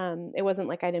 It wasn't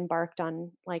like I'd embarked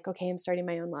on like, okay, I'm starting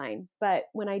my own line. But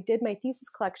when I did my thesis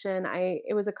collection,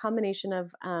 it was a combination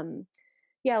of,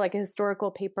 yeah, like a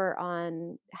historical paper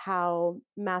on how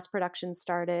mass production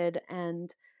started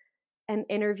and an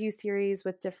interview series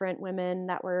with different women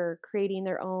that were creating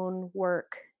their own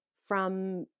work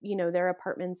from, their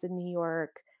apartments in New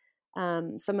York.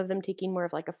 Some of them taking more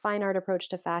of like a fine art approach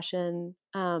to fashion.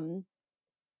 And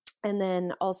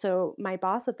then also my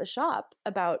boss at the shop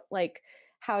about like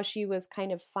how she was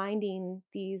kind of finding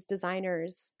these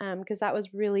designers. Because that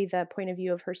was really the point of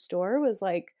view of her store, was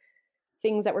like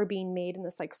things that were being made in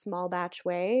this like small batch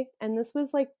way. And this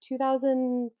was like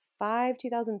 2005,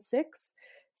 2006.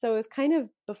 So it was kind of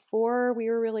before we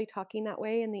were really talking that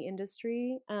way in the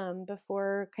industry,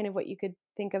 before kind of what you could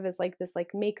think of as like this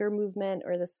like maker movement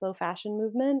or the slow fashion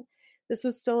movement. This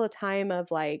was still a time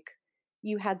of like,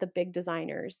 you had the big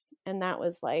designers, and that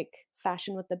was like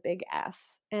fashion with the big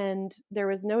F. And there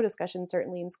was no discussion,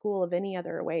 certainly in school, of any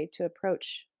other way to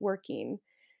approach working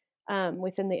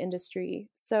within the industry.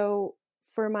 So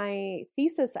for my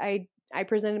thesis, I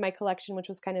presented my collection, which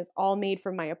was kind of all made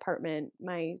from my apartment.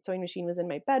 My sewing machine was in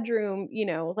my bedroom,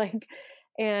 like,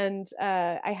 and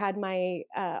I had my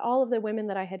all of the women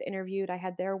that I had interviewed, I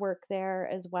had their work there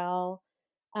as well.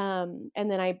 And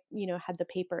then I, had the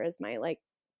paper as my like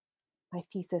my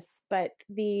thesis, but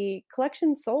the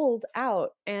collection sold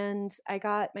out and I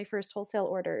got my first wholesale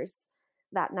orders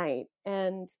that night.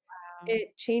 And Wow.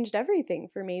 it changed everything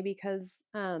for me because,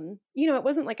 it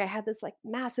wasn't like I had this like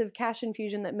massive cash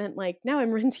infusion that meant like now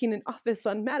I'm renting an office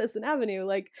on Madison Avenue.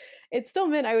 Like it still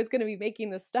meant I was going to be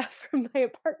making this stuff from my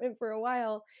apartment for a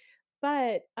while.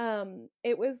 But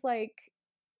it was like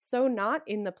so not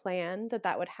in the plan that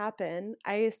that would happen.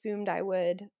 I assumed I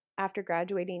would, after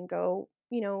graduating, go,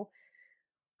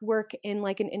 work in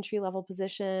like an entry level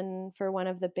position for one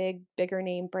of the bigger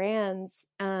name brands.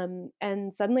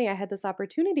 And suddenly I had this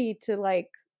opportunity to like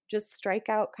just strike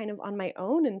out kind of on my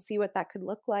own and see what that could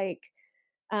look like.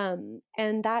 And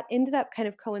that ended up kind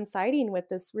of coinciding with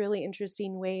this really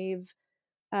interesting wave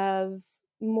of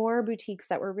more boutiques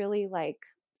that were really like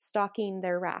stocking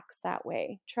their racks that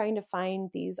way, trying to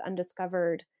find these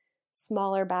undiscovered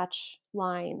smaller batch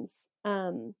lines.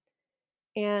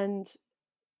 And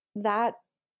that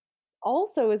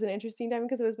also was an interesting time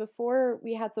because it was before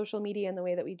we had social media in the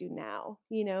way that we do now.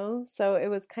 So it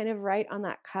was kind of right on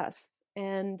that cusp.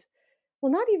 And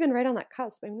well, not even right on that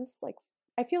cusp. I mean, this was like,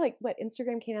 I feel like what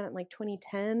Instagram came out in like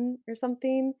 2010 or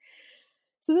something.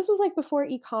 So this was like before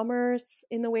e-commerce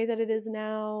in the way that it is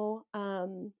now.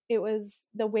 It was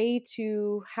the way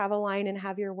to have a line and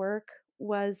have your work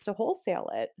was to wholesale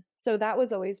it. So that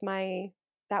was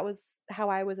how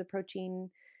I was approaching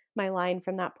my line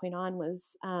from that point on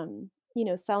was,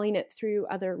 selling it through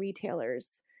other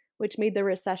retailers, which made the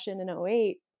recession in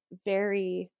 '08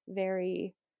 very,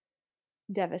 very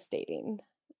devastating.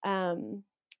 Um,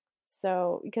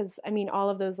 so because I mean, all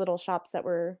of those little shops that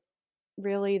were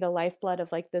really the lifeblood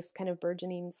of like this kind of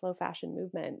burgeoning slow fashion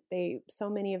movement. So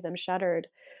many of them shuttered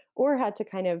or had to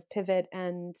kind of pivot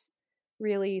and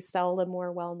really sell the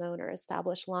more well-known or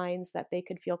established lines that they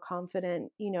could feel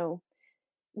confident,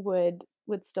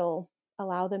 would still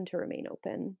allow them to remain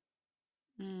open.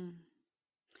 Mm.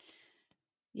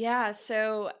 Yeah,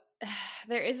 so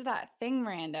there is that thing,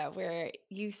 Miranda, where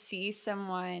you see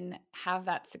someone have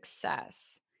that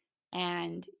success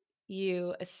and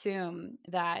you assume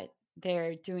that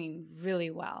they're doing really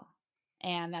well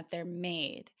and that they're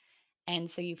made.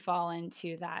 And so you fall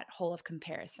into that hole of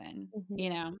comparison, Mhm. you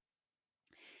know?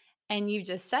 And you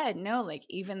just said, no, like,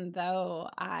 even though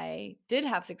I did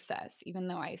have success, even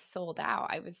though I sold out,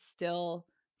 I was still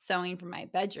sewing from my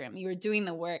bedroom. You were doing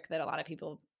the work that a lot of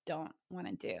people don't want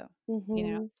to do, you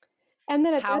know? Mhm. And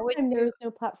then at that How would time, there you was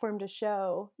no platform to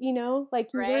show,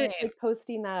 like you weren't Right. like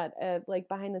posting that, like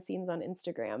behind the scenes on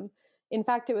Instagram. In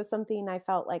fact, it was something I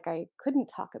felt like I couldn't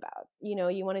talk about. You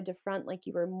wanted to front like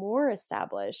you were more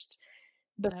established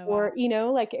Oh, wow. before,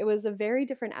 like it was a very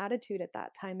different attitude at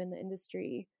that time in the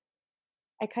industry.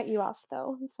 I cut you off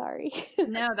though. I'm sorry.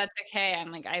 No, that's okay.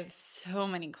 I'm like, I have so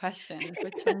many questions.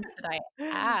 Which one should I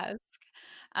ask?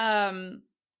 Um,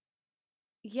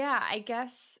 yeah, I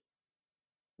guess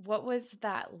what was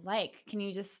that like? Can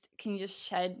you just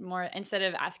shed more instead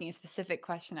of asking a specific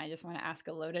question, I just want to ask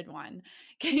a loaded one.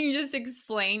 Can you just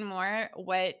explain more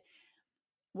what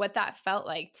that felt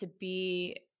like to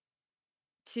be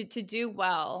to do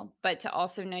well, but to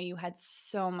also know you had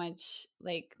so much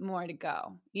like more to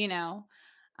go, you know?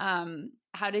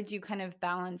 How did you kind of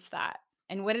balance that?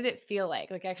 And what did it feel like?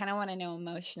 Like I kind of want to know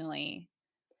emotionally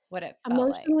what it felt like.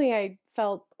 Emotionally, I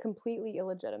felt completely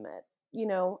illegitimate.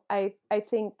 I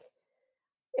think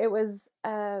it was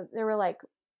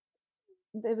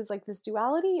there was like this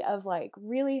duality of like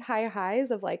really high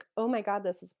highs of like, oh my God,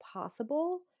 this is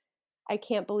possible. I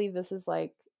can't believe this is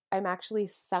like I'm actually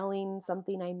selling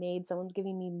something I made. Someone's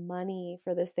giving me money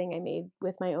for this thing I made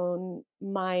with my own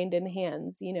mind and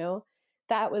hands.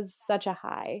 That was such a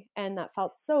high and that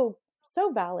felt so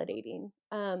validating.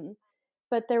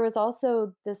 But there was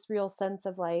also this real sense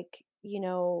of like,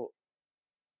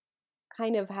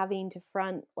 kind of having to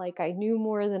front like I knew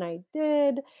more than I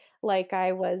did, like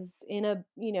I was in a,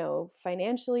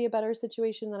 financially a better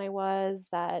situation than I was,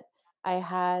 that I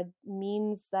had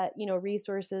means that,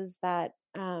 resources that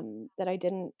I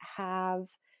didn't have.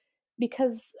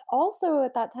 Because also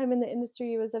at that time in the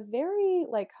industry, it was a very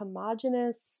like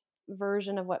homogenous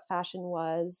version of what fashion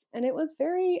was. And it was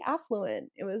very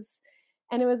affluent.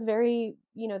 And it was very,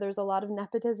 there's a lot of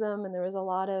nepotism and there was a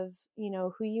lot of,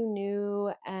 who you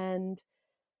knew and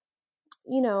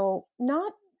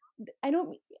not I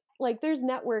don't like there's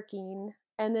networking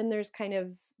and then there's kind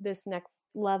of this next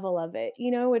level of it,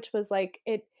 which was like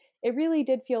it really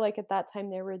did feel like at that time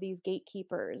there were these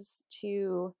gatekeepers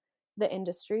to the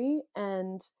industry.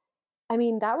 And I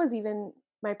mean, that was even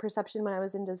my perception when I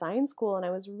was in design school and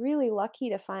I was really lucky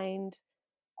to find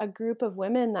a group of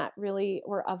women that really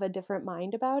were of a different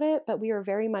mind about it, but we were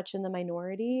very much in the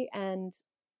minority. And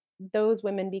those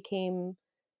women became,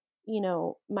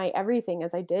 my everything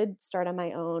as I did start on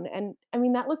my own. And I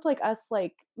mean, that looked like us,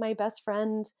 like my best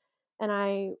friend and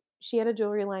I, she had a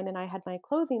jewelry line and I had my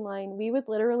clothing line. We would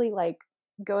literally like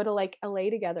go to like LA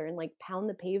together and like pound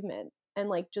the pavement and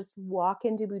like just walk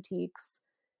into boutiques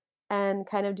and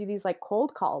kind of do these like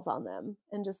cold calls on them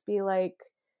and just be like,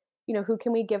 who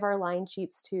can we give our line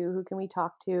sheets to? Who can we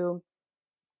talk to?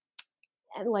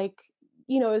 And like,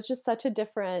 it's just such a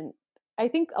different, I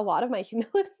think a lot of my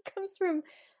humility comes from,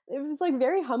 it was like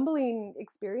very humbling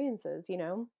experiences.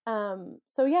 So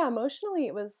yeah, emotionally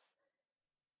it was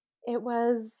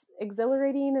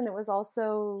exhilarating, and it was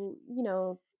also,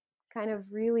 kind of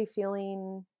really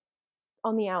feeling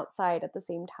on the outside at the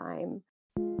same time.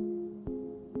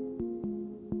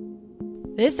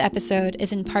 This episode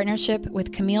is in partnership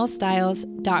with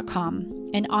CamilleStyles.com,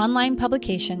 an online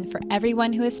publication for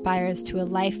everyone who aspires to a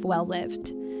life well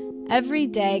lived. Every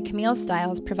day, Camille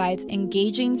Styles provides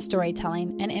engaging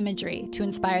storytelling and imagery to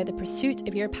inspire the pursuit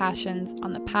of your passions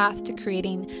on the path to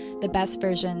creating the best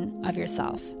version of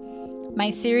yourself. My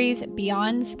series,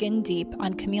 Beyond Skin Deep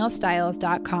on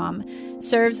CamilleStyles.com,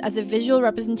 serves as a visual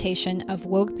representation of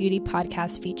Woke Beauty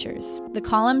podcast features. The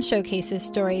column showcases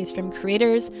stories from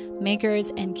creators,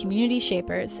 makers, and community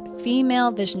shapers,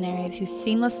 female visionaries who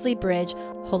seamlessly bridge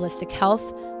holistic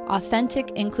health, authentic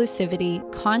inclusivity,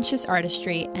 conscious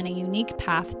artistry, and a unique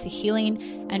path to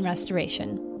healing and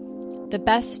restoration. The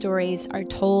best stories are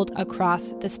told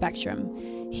across the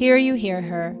spectrum. Here you hear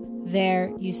her, there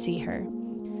you see her.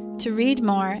 To read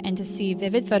more and to see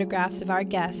vivid photographs of our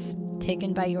guests,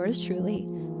 taken by yours truly,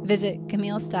 visit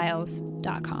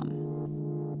CamilleStyles.com.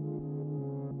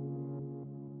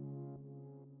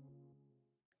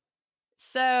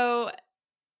 So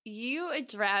you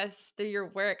address through your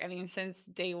work, I mean, since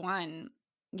day one,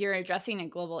 you're addressing a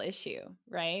global issue,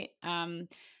 right?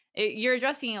 You're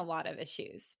addressing a lot of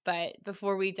issues. But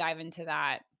before we dive into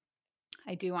that,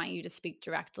 I do want you to speak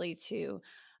directly to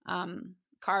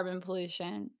carbon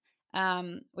pollution,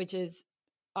 which is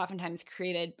oftentimes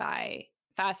created by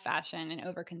fast fashion and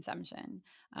overconsumption.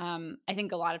 I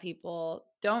think a lot of people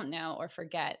don't know or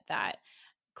forget that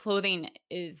clothing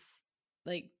is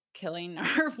like killing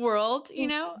our world,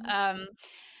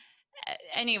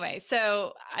 Anyway,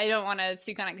 so I don't want to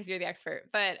speak on it because you're the expert,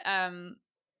 but can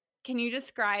you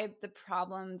describe the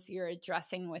problems you're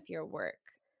addressing with your work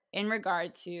in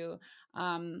regard to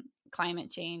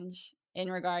climate change, in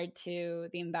regard to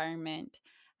the environment?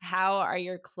 How are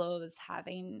your clothes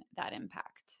having that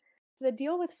impact? The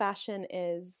deal with fashion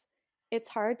is it's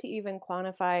hard to even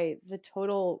quantify the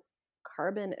total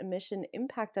carbon emission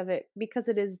impact of it because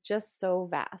it is just so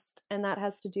vast. And that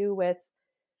has to do with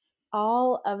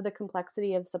all of the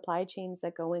complexity of supply chains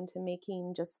that go into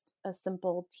making just a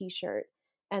simple t-shirt,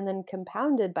 and then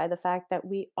compounded by the fact that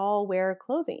we all wear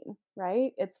clothing,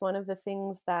 right? It's one of the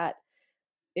things that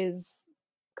is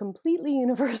completely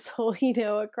universal,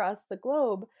 across the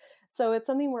globe. So it's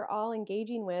something we're all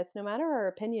engaging with, no matter our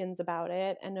opinions about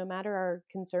it and no matter our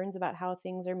concerns about how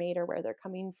things are made or where they're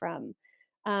coming from.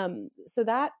 So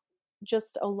that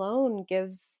just alone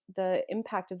gives the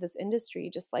impact of this industry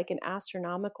just like an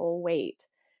astronomical weight.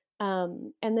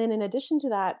 And then in addition to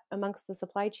that, amongst the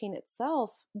supply chain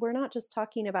itself, we're not just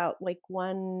talking about like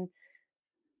one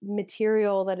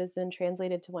material that is then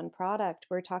translated to one product.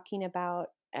 We're talking about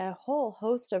a whole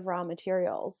host of raw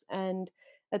materials, and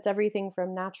that's everything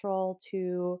from natural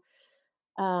to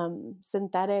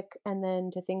synthetic, and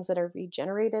then to things that are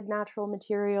regenerated natural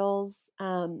materials,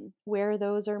 where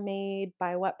those are made,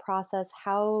 by what process,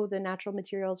 how the natural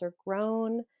materials are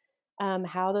grown,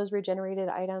 how those regenerated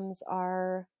items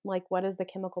are, like what is the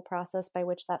chemical process by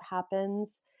which that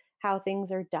happens, how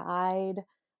things are dyed,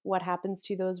 what happens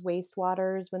to those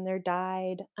wastewaters when they're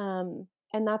dyed.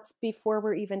 And that's before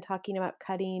we're even talking about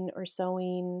cutting or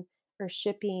sewing or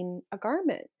shipping a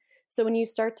garment. So when you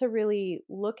start to really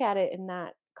look at it in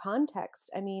that context,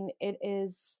 I mean,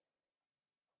 it's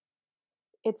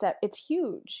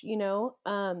huge.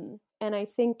 And I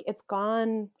think it's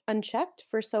gone unchecked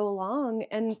for so long.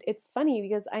 And it's funny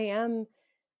because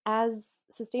as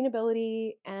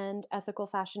sustainability and ethical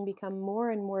fashion become more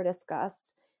and more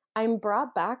discussed, I'm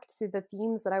brought back to the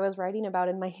themes that I was writing about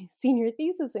in my senior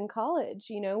thesis in college,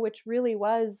 which really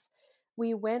was,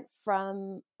 we went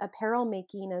from apparel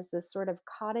making as this sort of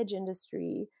cottage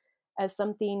industry, as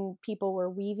something people were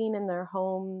weaving in their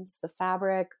homes, the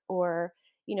fabric, or,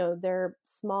 their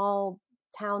small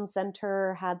town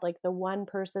center had like the one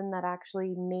person that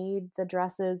actually made the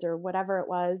dresses or whatever it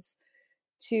was,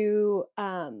 to,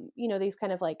 these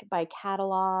kind of like by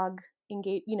catalog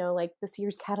engage, like the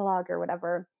Sears catalog or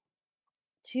whatever,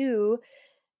 to,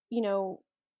 you know,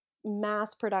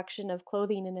 mass production of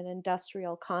clothing in an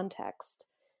industrial context.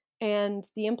 And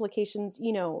the implications,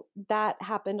 that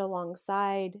happened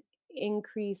alongside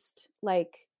increased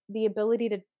like the ability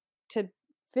to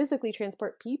physically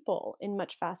transport people in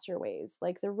much faster ways,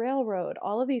 like the railroad,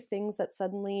 all of these things that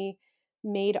suddenly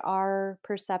made our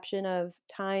perception of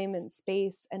time and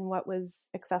space and what was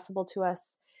accessible to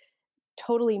us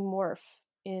totally morph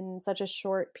in such a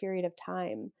short period of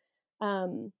time.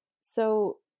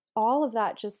 So all of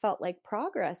that just felt like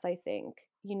progress, I think,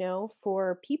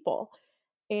 for people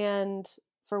and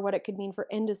for what it could mean for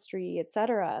industry, et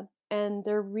cetera. And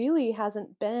there really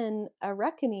hasn't been a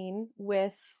reckoning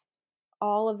with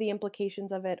all of the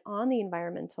implications of it on the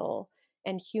environmental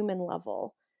and human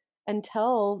level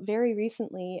until very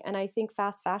recently. And I think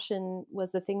fast fashion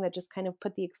was the thing that just kind of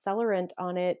put the accelerant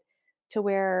on it to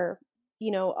where,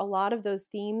 a lot of those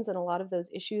themes and a lot of those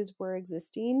issues were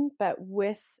existing, but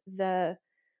with the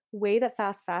way that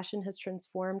fast fashion has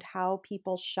transformed how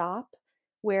people shop,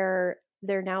 where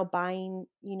they're now buying,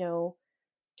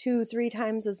 2, 3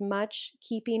 times as much,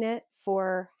 keeping it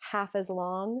for half as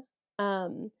long.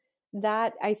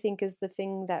 That I think is the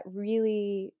thing that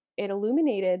really it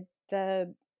illuminated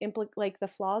the like the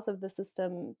flaws of the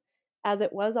system as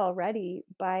it was already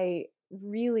by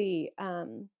really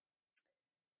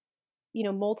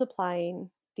multiplying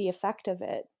the effect of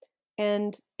it.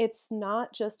 And it's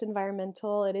not just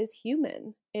environmental, it is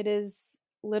human. It is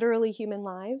literally human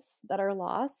lives that are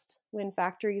lost when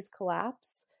factories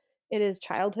collapse. It is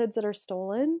childhoods that are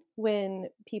stolen when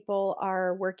people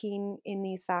are working in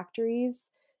these factories.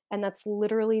 And that's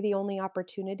literally the only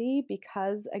opportunity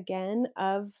because, again,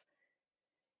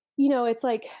 it's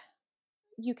like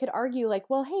you could argue like,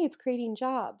 well, hey, it's creating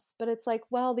jobs, but it's like,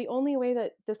 well, the only way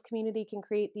that this community can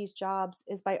create these jobs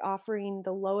is by offering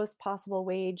the lowest possible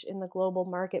wage in the global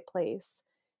marketplace.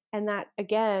 And that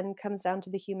again comes down to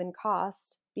the human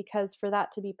cost, because for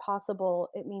that to be possible,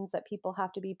 it means that people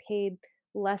have to be paid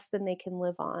less than they can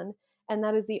live on. And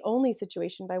that is the only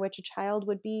situation by which a child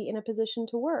would be in a position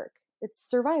to work. It's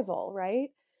survival, right?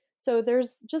 So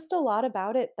there's just a lot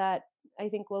about it that I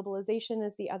think globalization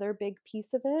is the other big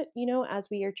piece of it, as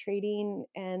we are trading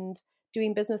and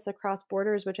doing business across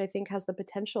borders, which I think has the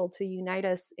potential to unite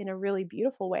us in a really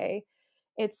beautiful way.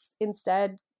 It's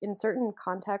instead, in certain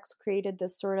contexts, created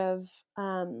this sort of,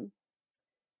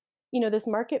 this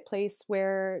marketplace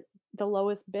where the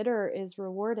lowest bidder is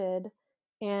rewarded.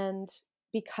 And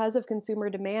because of consumer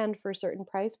demand for certain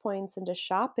price points and to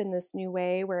shop in this new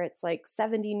way where it's like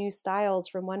 70 new styles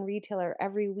from one retailer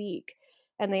every week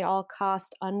and they all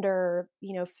cost under,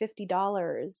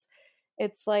 $50.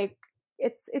 It's like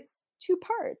it's two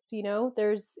parts,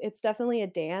 it's definitely a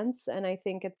dance, and I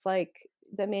think it's like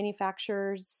the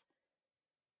manufacturers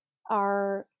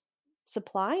are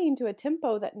supplying to a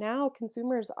tempo that now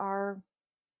consumers are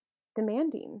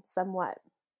demanding somewhat.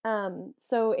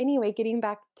 So anyway, getting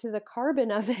back to the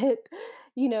carbon of it,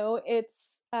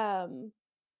 it's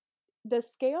the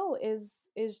scale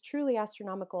is truly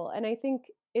astronomical, and I think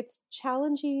it's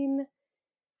challenging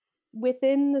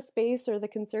within the space or the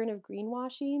concern of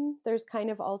greenwashing. There's kind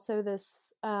of also this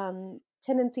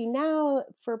tendency now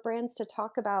for brands to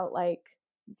talk about like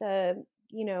the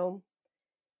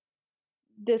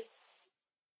this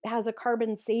has a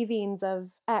carbon savings of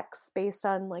X based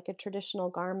on like a traditional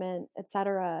garment,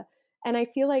 etc. And I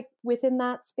feel like within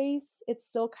that space, it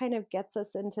still kind of gets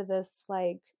us into this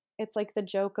like, it's like the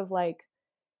joke of like,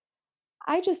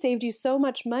 I just saved you so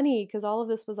much money because all of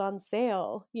this was on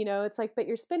sale. It's like, but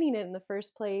you're spending it in the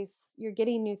first place. You're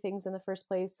getting new things in the first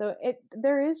place. So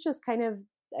there is just kind of,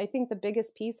 I think the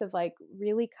biggest piece of like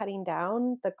really cutting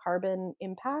down the carbon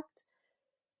impact.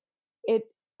 It,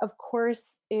 of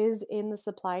course, is in the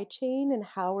supply chain and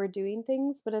how we're doing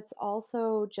things, but it's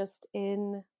also just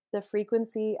in the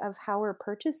frequency of how we're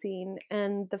purchasing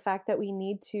and the fact that we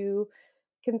need to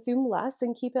consume less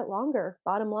and keep it longer.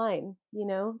 Bottom line,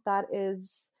 that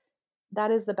is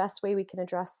the best way we can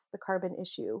address the carbon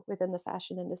issue within the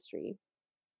fashion industry.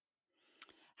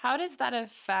 How does that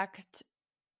affect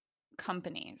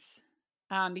companies?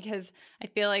 Because I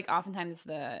feel like oftentimes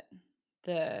the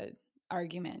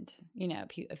argument,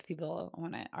 if people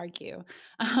want to argue,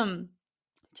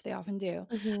 which they often do,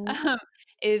 Mm-hmm.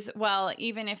 is, well,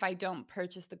 even if I don't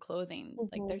purchase the clothing,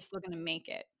 like Mm-hmm. they're still going to make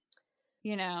it,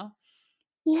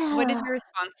 What is Yeah. your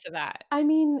response to that? I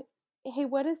mean, hey,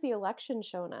 what has the election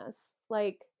shown us?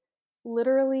 Like,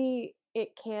 literally,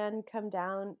 it can come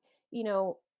down, you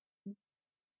know,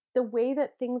 the way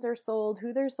that things are sold,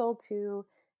 who they're sold to,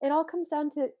 it all comes down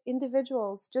to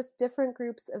individuals, just different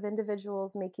groups of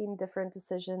individuals making different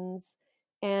decisions.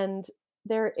 And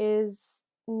there is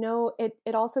no,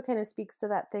 it also kind of speaks to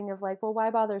that thing of like, well, why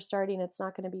bother starting? It's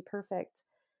not going to be perfect.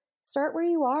 Start where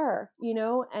you are,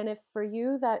 and if for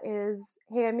you that is,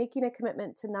 hey, I'm making a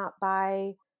commitment to not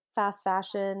buy fast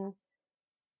fashion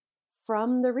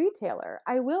from the retailer.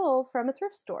 I will from a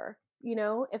thrift store.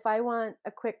 If I want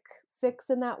a quick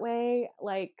fix in that way,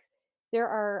 like there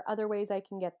are other ways I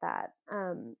can get that.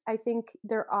 I think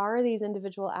there are these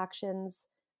individual actions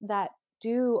that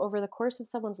do over the course of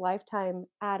someone's lifetime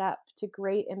add up to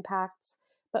great impacts.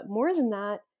 But more than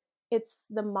that, it's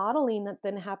the modeling that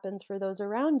then happens for those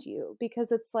around you, because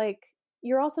it's like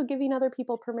you're also giving other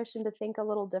people permission to think a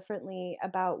little differently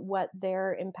about what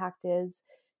their impact is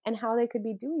and how they could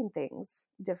be doing things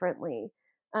differently.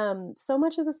 So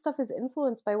much of this stuff is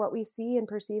influenced by what we see and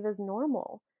perceive as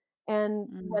normal. And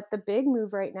Mm. what the big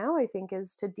move right now, I think,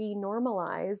 is to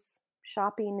denormalize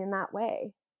shopping in that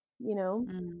way, you know?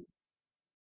 Mm.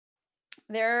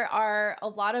 There are a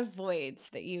lot of voids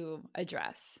that you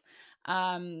address.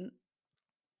 Um,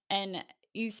 and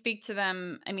you speak to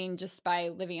them, I mean, just by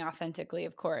living authentically,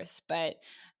 of course, but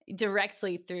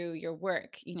directly through your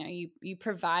work. You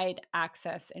provide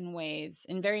access in ways,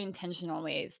 in very intentional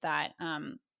ways that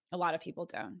a lot of people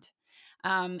don't.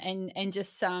 And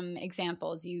just some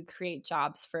examples: you create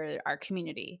jobs for our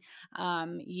community.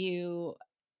 You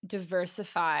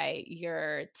diversify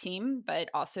your team, but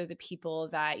also the people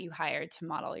that you hire to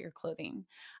model your clothing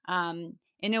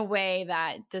in a way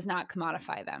that does not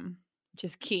commodify them, which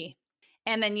is key.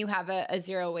 And then you have a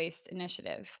zero waste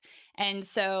initiative. And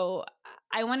so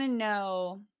I want to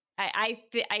know, I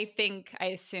think, I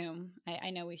assume, I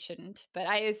know we shouldn't, but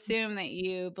I assume that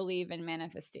you believe in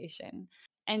manifestation.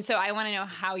 And so I want to know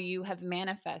how you have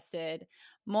manifested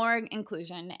more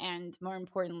inclusion and, more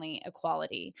importantly,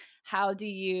 equality. How do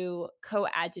you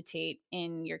co-agitate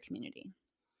in your community?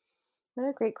 What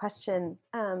a great question.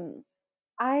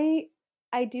 I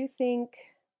I do think,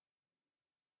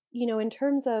 in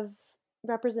terms of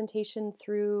representation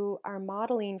through our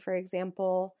modeling, for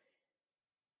example,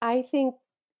 I think,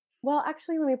 well,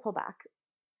 actually, let me pull back.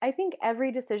 I think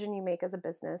every decision you make as a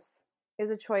business is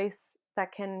a choice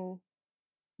that can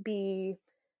be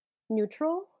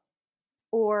neutral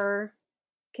or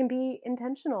can be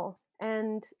intentional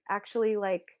and actually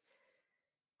like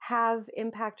have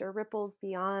impact or ripples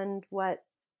beyond what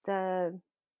the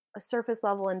a surface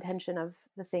level intention of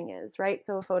the thing is, right?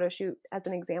 So a photo shoot, as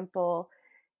an example,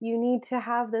 you need to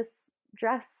have this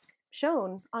dress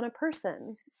shown on a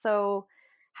person. So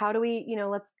how do we,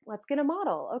 let's get a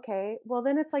model. Okay. Well,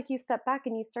 then it's like you step back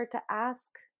and you start to ask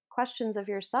questions of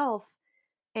yourself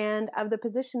and of the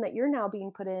position that you're now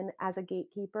being put in as a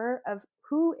gatekeeper of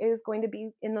who is going to be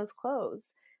in those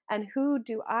clothes and who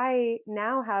do I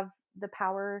now have the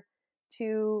power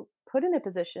to put in a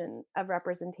position of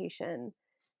representation.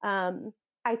 um,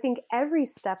 I think every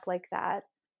step like that,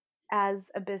 as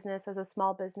a business, as a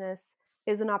small business,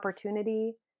 is an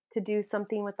opportunity to do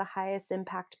something with the highest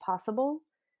impact possible.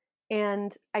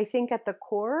 And I think at the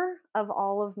core of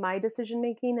all of my decision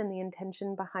making and the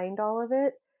intention behind all of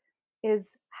it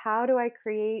is, how do I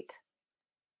create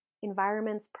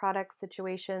environments, products,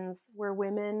 situations where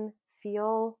women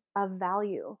feel of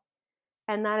value?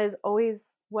 And that is always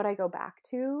what I go back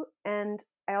to. And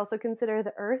I also consider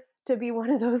the earth to be one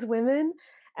of those women.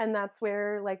 And that's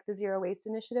where like the zero waste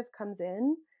initiative comes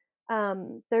in.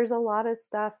 There's a lot of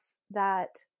stuff that,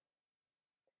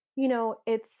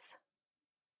 it's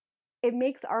it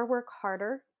makes our work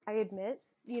harder, I admit.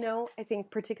 I think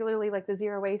particularly like the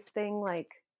zero waste thing, like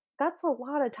that's a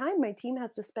lot of time my team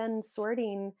has to spend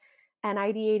sorting and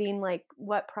ideating like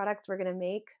what products we're going to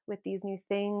make with these new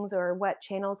things, or what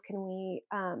channels can we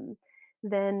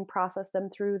then process them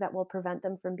through that will prevent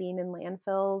them from being in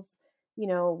landfills,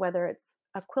 whether it's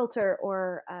a quilter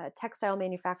or a textile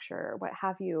manufacturer or what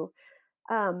have you.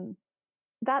 Um,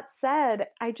 that said,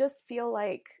 I just feel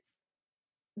like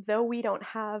though we don't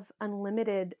have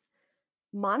unlimited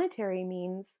monetary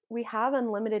means, we have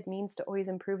unlimited means to always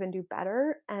improve and do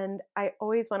better. And I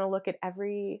always want to look at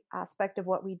every aspect of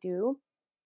what we do.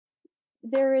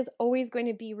 There is always going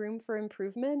to be room for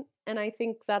improvement. And I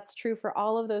think that's true for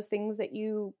all of those things that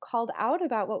you called out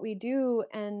about what we do.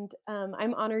 And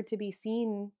I'm honored to be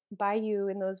seen by you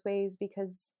in those ways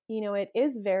because, it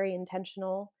is very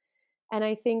intentional. And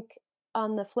I think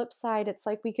on the flip side, it's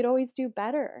like we could always do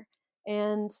better.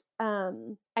 And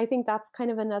I think that's kind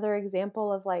of another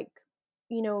example of like,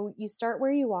 you start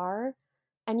where you are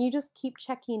and you just keep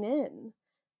checking in.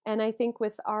 And I think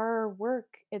with our work,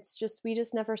 it's just, we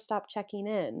just never stop checking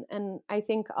in. And I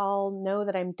think I'll know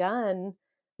that I'm done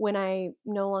when I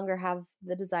no longer have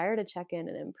the desire to check in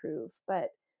and improve. But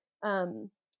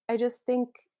I just think,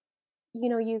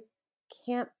 you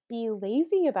can't be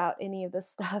lazy about any of this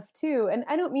stuff too. And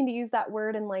I don't mean to use that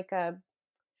word in like a,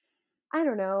 I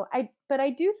don't know. But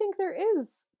I do think there is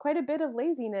quite a bit of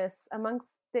laziness amongst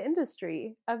the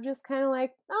industry of just kind of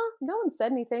like, oh, no one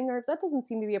said anything, or that doesn't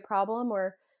seem to be a problem,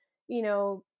 or, you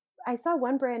know, I saw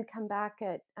one brand come back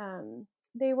at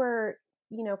they were,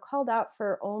 called out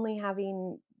for only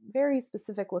having very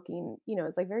specific looking,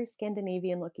 it's like very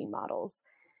Scandinavian looking models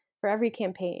for every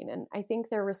campaign. And I think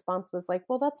their response was like,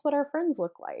 well, that's what our friends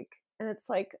look like. And it's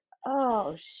like,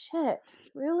 oh shit,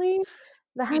 really? You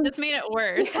That just made it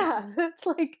worse. yeah, it's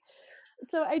like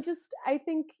so I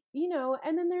think,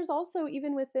 and then there's also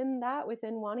even within that,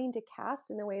 within wanting to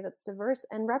cast in a way that's diverse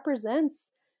and represents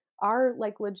our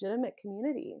like legitimate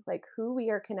community, like who we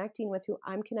are connecting with, who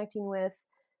I'm connecting with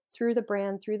through the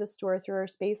brand, through the store, through our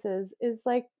spaces, is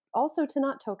like also to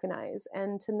not tokenize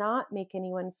and to not make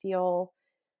anyone feel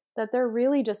that they're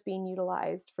really just being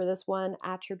utilized for this one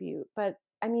attribute. But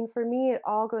I mean, for me, it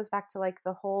all goes back to like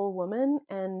the whole woman,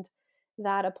 and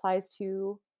that applies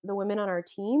to the women on our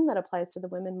team, that applies to the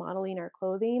women modeling our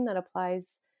clothing, that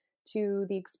applies to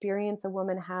the experience a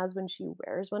woman has when she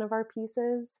wears one of our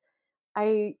pieces.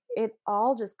 It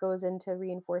all just goes into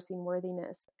reinforcing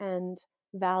worthiness and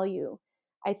value.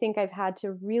 I think I've had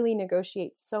to really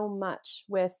negotiate so much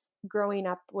with growing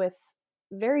up with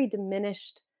very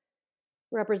diminished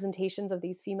representations of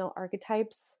these female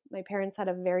archetypes. My parents had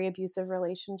a very abusive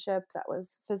relationship that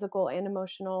was physical and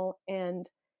emotional. And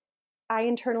I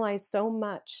internalized so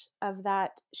much of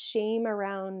that shame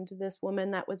around this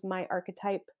woman that was my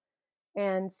archetype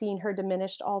and seeing her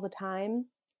diminished all the time.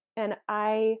 And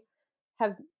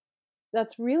have,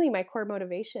 that's really my core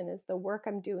motivation, is the work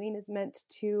I'm doing is meant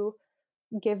to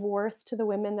give worth to the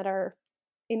women that are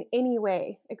in any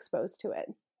way exposed to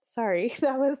it. Sorry,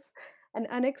 that was an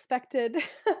unexpected.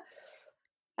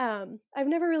 I've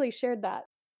never really shared that.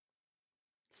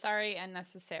 Sorry,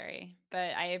 unnecessary,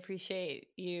 but I appreciate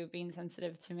you being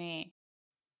sensitive to me.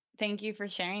 Thank you for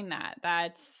sharing that.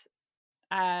 That's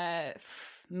uh,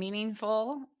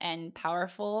 meaningful and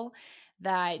powerful,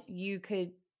 that you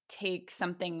could take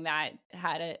something that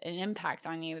had an impact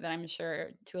on you that I'm sure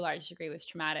to a large degree was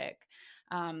traumatic,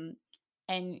 um,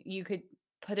 and you could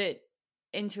put it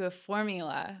into a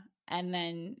formula and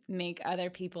then make other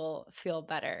people feel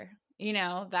better.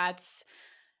 That's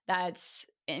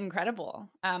incredible.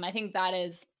 I think that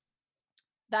is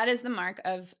the mark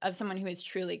of someone who is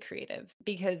truly creative,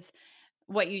 because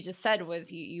what you just said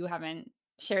was you haven't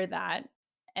shared that,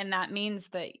 and that means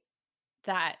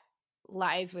that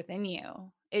lies within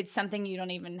you. It's something you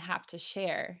don't even have to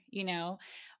share.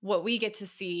 What we get to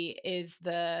see is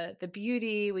the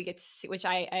beauty. We get to see, which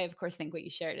I of course think what you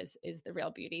shared is the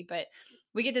real beauty, but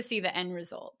we get to see the end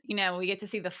result. We get to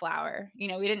see the flower. We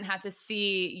didn't have to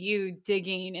see you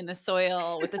digging in the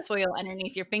soil with the soil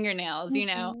underneath your fingernails.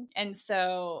 Mhm. And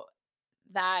so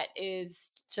that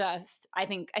is just, I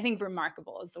think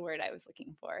remarkable is the word I was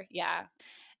looking for. Yeah.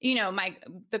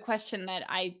 The question that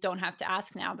I don't have to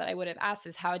ask now that I would have asked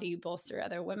is, how do you bolster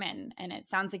other women? And it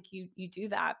sounds like you do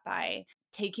that by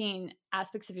taking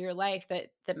aspects of your life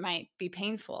that might be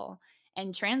painful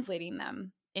and translating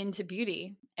them into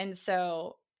beauty. And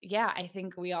so, yeah, I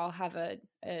think we all have a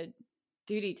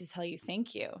duty to tell you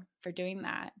thank you for doing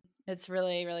that. It's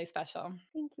really, really special.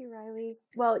 Thank you, Riley.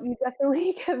 Well, you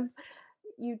definitely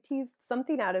you teased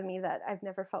something out of me that I've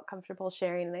never felt comfortable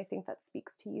sharing. And I think that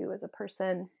speaks to you as a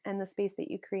person and the space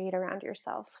that you create around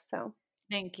yourself. So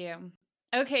Thank you.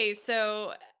 Okay,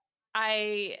 so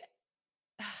I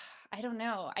I don't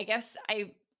know. I guess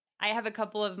I have a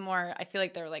couple of more. I feel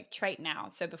like they're like trite now.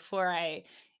 So before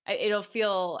it'll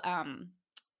feel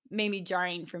maybe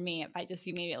jarring for me if I just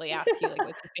immediately ask you like,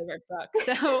 what's your favorite book?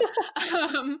 So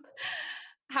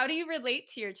how do you relate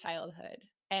to your childhood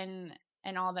and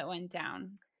all that went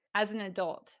down as an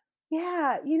adult?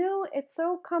 yeah, it's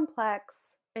so complex,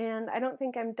 and I don't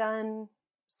think I'm done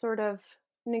sort of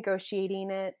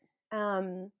negotiating it.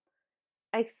 Um,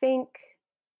 I think,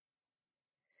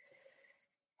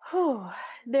 oh,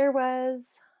 there was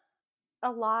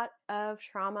a lot of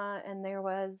trauma, and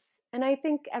I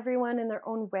think everyone in their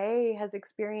own way has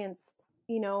experienced,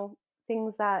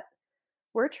 things that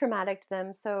were traumatic to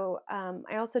them. So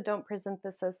I also don't present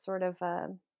this as sort of I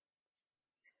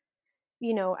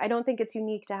don't think it's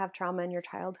unique to have trauma in your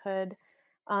childhood.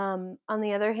 On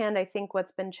the other hand, I think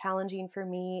what's been challenging for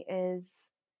me is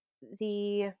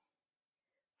the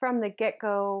from the get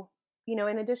go, in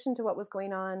addition to what was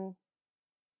going on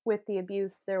with the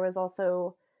abuse, there was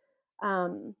also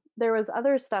there was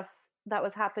other stuff that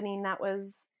was happening that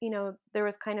was there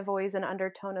was kind of always an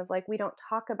undertone of like, we don't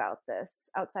talk about this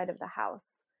outside of the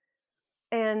house.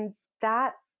 And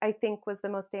that, I think, was the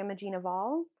most damaging of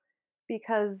all,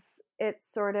 because it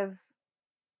sort of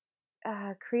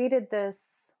created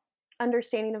this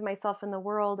understanding of myself in the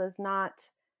world as not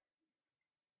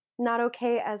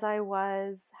okay as I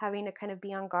was, having to kind of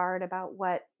be on guard about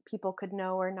what people could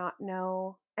know or not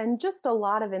know, and just a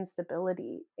lot of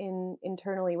instability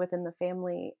internally within the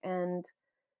family. And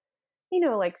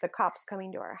like the cops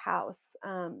coming to our house,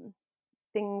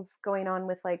 things going on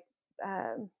with like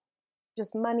um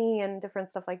just money and different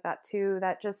stuff like that too,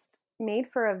 that just made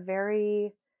for a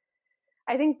very,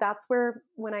 I think that's where,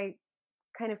 when I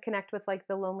kind of connect with like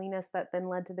the loneliness that then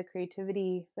led to the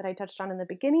creativity that I touched on in the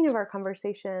beginning of our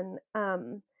conversation,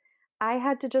 I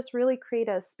had to just really create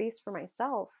a space for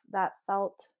myself that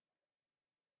felt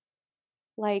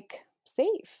like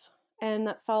safe and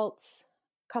that felt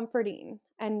comforting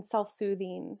and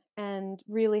self-soothing, and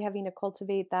really having to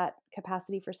cultivate that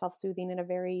capacity for self-soothing at a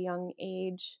very young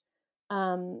age,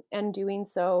 and doing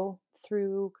so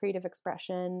through creative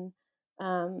expression,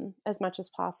 as much as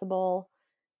possible,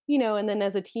 and then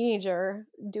as a teenager,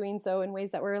 doing so in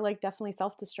ways that were like definitely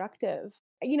self-destructive.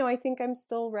 I think I'm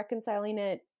still reconciling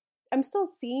it. I'm still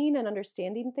seeing and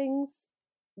understanding things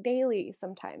daily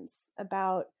sometimes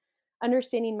about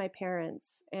understanding my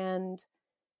parents, and,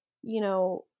 you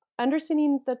know,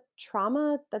 understanding the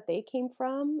trauma that they came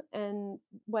from, and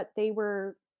what they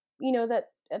were, that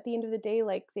at the end of the day,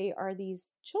 like, they are these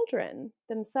children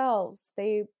themselves.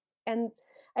 And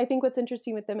I think what's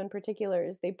interesting with them in particular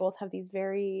is they both have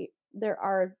there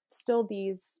are still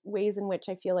these ways in which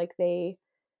I feel like they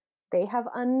have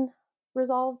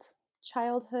unresolved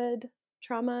childhood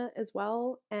trauma as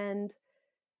well. And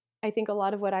I think a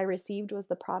lot of what I received was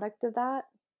the product of that.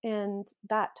 And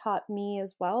that taught me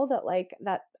as well that, like,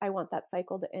 that I want that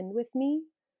cycle to end with me.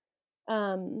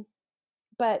 Um,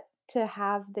 but to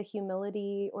have the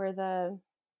humility or the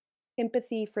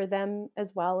empathy for them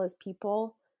as well as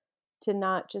people, to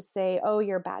not just say, oh,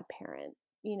 you're a bad parent,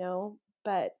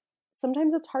 but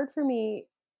sometimes it's hard for me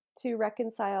to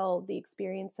reconcile the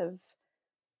experience of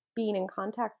being in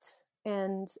contact,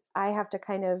 and I have to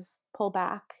kind of pull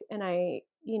back, and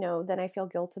then I feel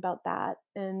guilt about that.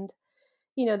 And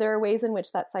there are ways in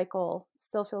which that cycle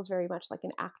still feels very much like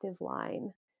an active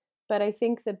line. But I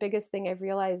think the biggest thing I've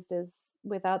realized is,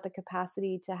 without the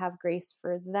capacity to have grace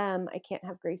for them, I can't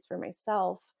have grace for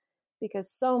myself,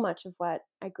 because so much of what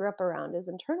I grew up around is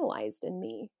internalized in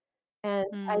me. And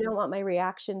I Mm. don't want my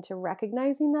reaction to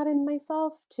recognizing that in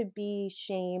myself to be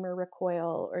shame or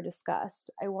recoil or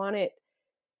disgust. I want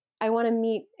to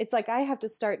meet, it's like I have to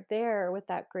start there with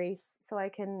that grace so I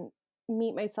can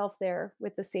meet myself there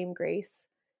with the same grace.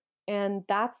 And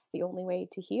that's the only way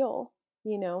to heal,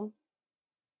 you know?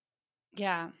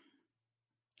 Yeah.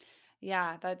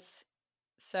 Yeah, that's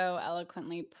so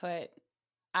eloquently put.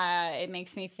 It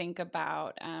makes me think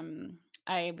about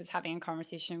I was having a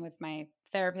conversation with my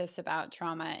therapist about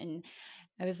trauma, and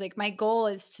I was like, my goal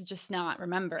is to just not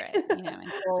remember it,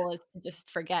 and goal is to just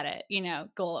forget it,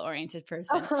 goal-oriented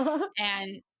person.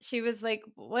 And she was like,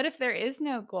 what if there is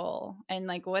no goal? And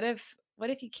like, what if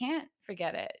you can't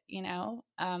forget it,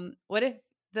 what if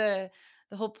the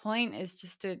whole point is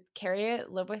just to carry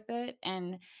it, live with it,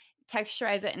 and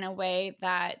texturize it in a way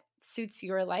that suits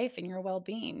your life and your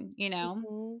well-being,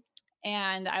 Mhm.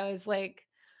 And I was like,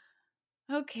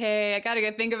 okay, I got to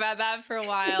go think about that for a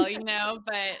while,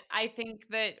 but I think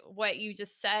that what you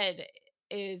just said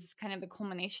is kind of the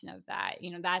culmination of that.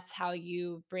 That's how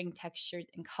you bring texture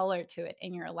and color to it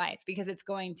in your life, because it's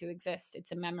going to exist.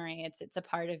 It's a memory. It's a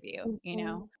part of you.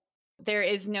 Mhm. There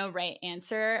is no right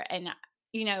answer, and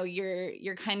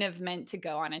you're kind of meant to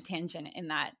go on a tangent in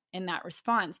that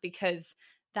response, because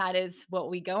that is what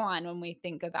we go on when we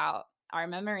think about our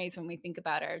memories, when we think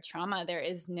about our trauma. There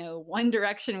is no one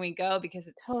direction we go, because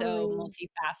it's so Totally.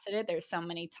 multifaceted. There's so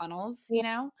many Yeah. tunnels.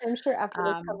 I'm sure after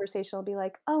this um conversation, I'll be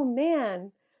like, "Oh,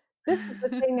 man, this is the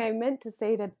thing I meant to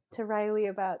say to Riley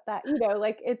about that."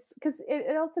 Like, it's 'cause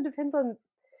it also depends on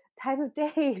time of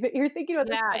day that you're thinking about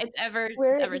this yeah, stuff, it's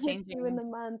where it ever hits you in changing. the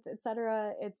month,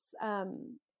 etcetera.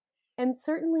 And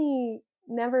certainly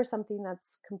never something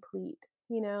that's complete,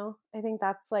 I think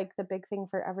that's, like, the big thing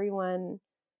for everyone,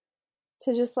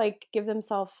 to just, like, give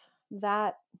themselves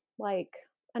that, like,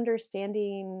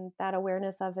 understanding, that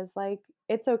awareness of, is like,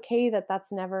 it's okay that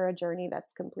that's never a journey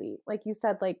that's complete. Like you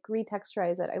said, like,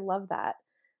 retexturize it. I love that.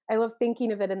 I love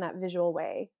thinking of it in that visual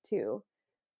way too.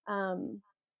 Um,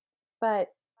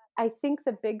 but I think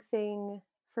the big thing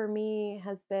for me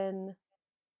has been,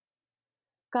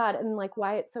 God, and, like,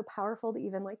 why it's so powerful to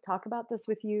even, like, talk about this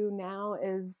with you now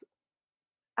is,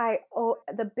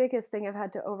 the biggest thing I've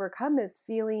had to overcome is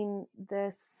feeling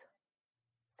this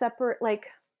separate, like,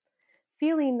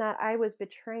 feeling that I was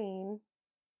betraying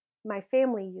my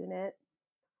family unit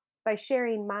by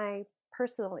sharing my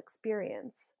personal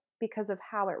experience because of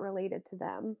how it related to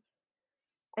them,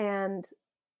 and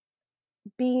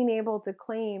being able to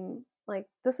claim, like,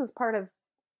 this is part of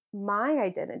my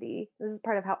identity. This is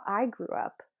part of how I grew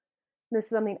up. This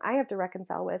is something I have to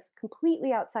reconcile with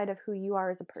completely outside of who you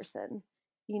are as a person,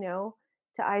 you know,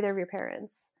 to either of your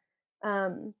parents.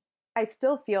 Um, I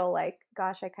still feel like,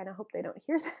 gosh, I kind of hope they don't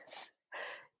hear this,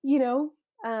 you know?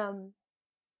 Um,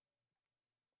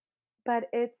 but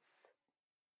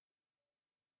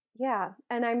yeah,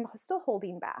 and I'm still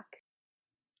holding back.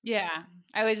 Yeah.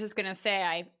 I was just gonna say,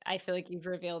 I feel like you've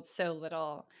revealed so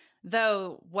little,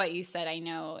 though what you said I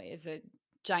know is a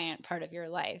giant part of your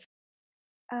life.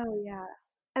 Oh, yeah.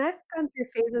 And I've gone through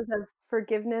phases of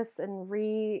forgiveness and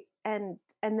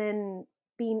then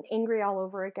being angry all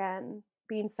over again,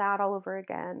 being sad all over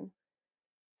again,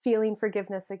 feeling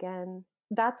forgiveness again.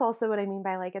 That's also what I mean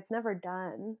by, like, it's never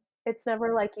done. It's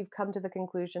never like you've come to the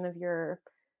conclusion of your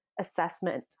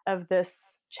assessment of this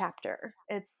chapter.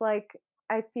 It's like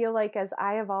I feel like as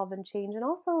I evolve and change, and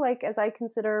also, like, as I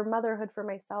consider motherhood for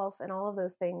myself and all of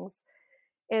those things,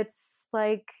 it's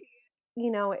like,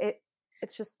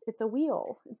 it's just it's a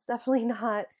wheel. It's definitely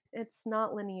not it's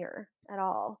not linear at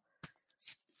all.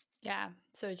 Yeah,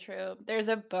 so true. There's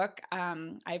a book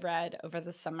I read over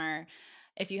the summer.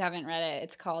 If you haven't read it,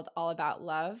 it's called All About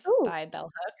Love Ooh, by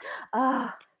Bell Hooks.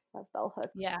 ah, love bell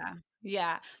hooks. Yeah,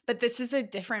 yeah. But this is a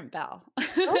different Belle.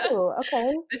 Oh,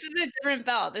 okay. This is a different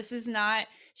Belle. This is not,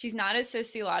 she's not as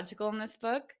sociological in this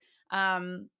book.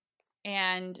 Um,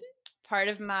 and part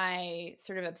of my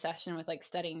sort of obsession with like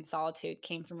studying solitude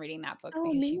came from reading that book Oh,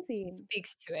 because she amazing.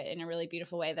 speaks to it in a really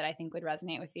beautiful way that I think would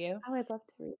resonate with you. Oh, I'd love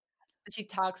to read. But she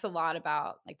talks a lot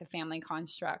about like the family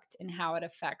construct and how it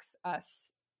affects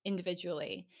us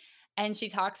individually. And she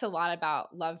talks a lot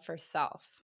about love for self.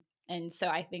 And so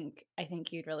I think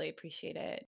you'd really appreciate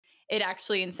it. It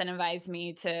actually incentivized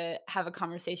me to have a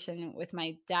conversation with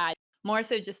my dad, more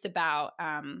so just about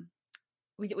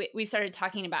we started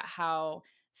talking about how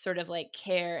sort of like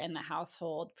care in the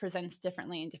household presents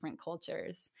differently in different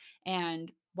cultures,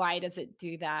 and why does it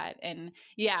do that, and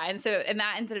yeah, and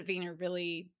that ended up being a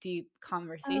really deep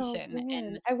Oh, conversation. man.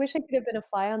 And I wish I could have been a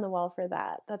fly on the wall for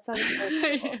that. That sounded so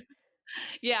cool.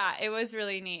 yeah, it was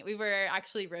really neat. We were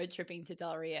actually road tripping to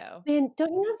Del Rio. Man,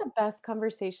 don't you have the best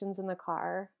conversations in the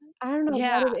car? I don't know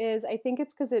Yeah, what it is. I think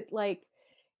it's 'cause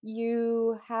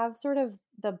you have sort of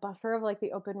the buffer of, like,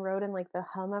 the open road and, like, the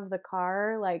hum of the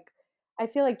car, like, I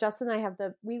feel like Justin and I have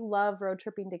the we love road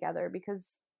tripping together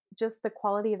because just the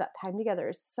quality of that time together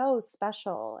is so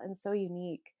special and so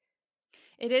unique.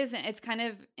 it is, and it's kind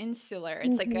of insular.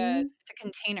 Mhm. It's a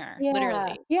container, Yeah,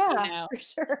 literally, you yeah, know? for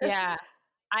sure. Yeah.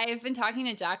 I've been talking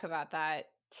to Jack about that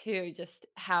too, just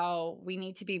how we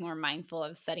need to be more mindful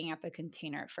of setting up a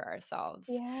container for ourselves.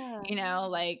 Yeah,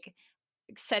 Like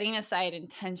setting aside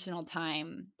intentional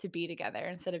time to be together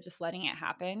instead of just letting it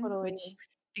happen, totally. which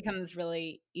becomes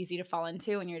really easy to fall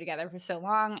into when you're together for so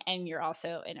long and you're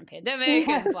also in a pandemic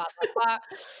and blah, Yes. blah,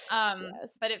 blah.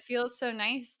 Yes. But it feels so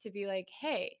nice to be like,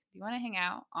 hey, do you want to hang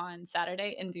out on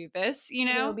Saturday and do this,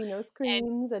 There'll be no And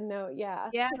screens and no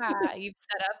yeah. yeah, you've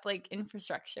set up, like,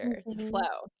 infrastructure to Mhm.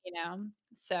 flow?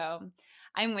 So,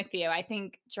 I'm with you. I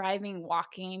think driving,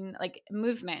 walking, like,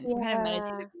 movement, some kind of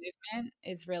meditative Yeah. movement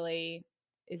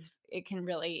is it can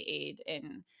really aid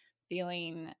in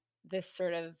feeling this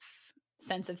sort of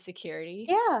sense of security.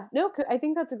 Yeah, no, I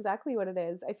think that's exactly what it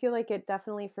is. I feel like it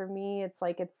definitely for me, it's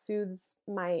like it soothes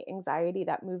my anxiety,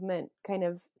 that movement kind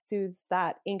of soothes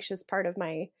that anxious part of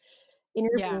my inner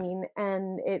Yeah. being,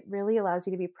 and it really allows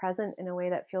you to be present in a way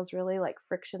that feels really, like,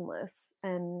 frictionless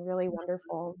and really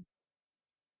wonderful.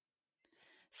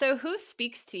 So, who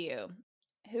speaks to you?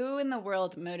 Who in the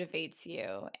world motivates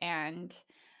you and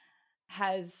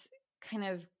has kind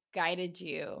of guided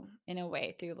you in a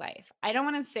way through life? I don't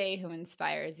wanna say who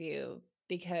inspires you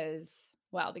because,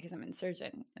 well, because I'm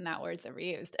insurgent and that word's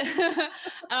overused.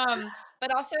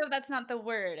 But also that's not the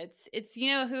word. It's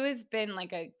who has been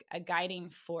like a guiding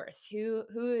force?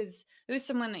 Who's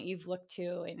someone that you've looked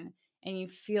to and you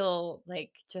feel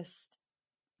like just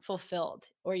fulfilled,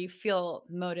 or you feel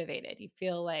motivated. You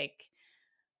feel like,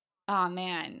 "Oh,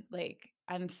 man, like,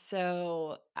 I'm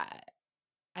so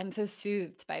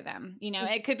soothed by them."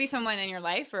 It could be someone in your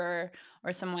life or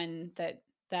someone that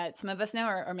some of us know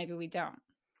or maybe we don't.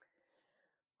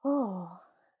 Oh,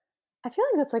 I feel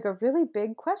like that's, like, a really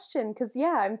big question because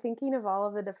yeah, I'm thinking of all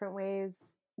of the different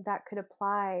ways that could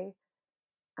apply.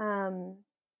 Um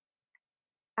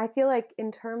I feel like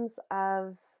in terms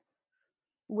of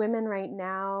women right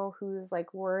now whose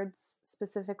like words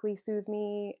specifically soothe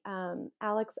me,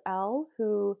 Alex L,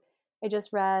 who I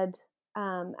just read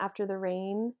After the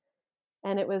Rain,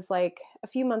 and it was like a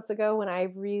few months ago when I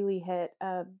really hit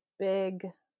a big,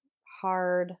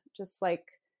 hard, just like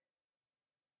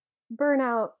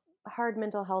burnout, hard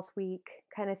mental health week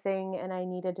kind of thing, and I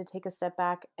needed to take a step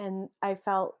back. And I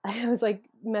felt I was like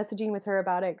messaging with her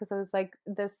about it because I was like,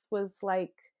 this was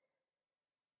like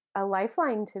a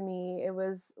lifeline to me. It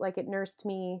was like it nursed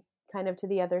me kind of to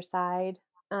the other side.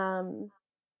 Um,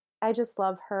 I just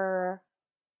love her.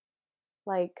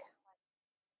 Like,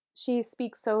 she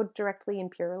speaks so directly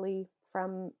and purely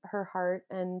from her heart,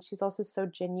 and she's also so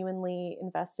genuinely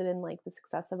invested in like the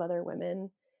success of other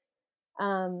women.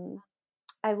 Um,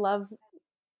 I love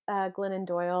Glennon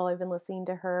Doyle. I've been listening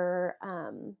to her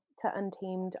to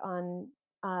Untamed on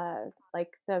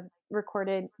like the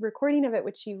recording of it,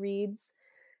 which she reads.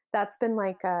 That's been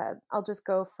like I'll just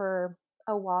go for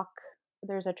a walk.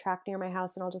 There's a track near my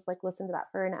house, and I'll just like listen to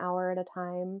that for an hour at a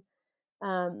time.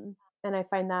 And I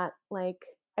find that like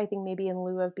I think maybe in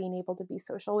lieu of being able to be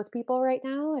social with people right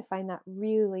now, I find that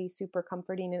really super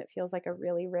comforting, and it feels like a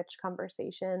really rich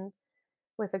conversation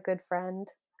with a good friend.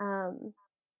 Um,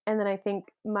 and then I think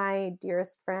my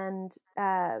dearest friend,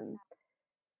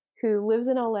 who lives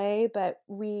in LA, but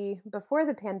we before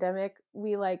the pandemic,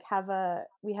 we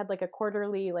had like a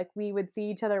quarterly, like we would see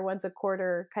each other once a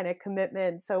quarter kind of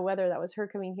commitment. So whether that was her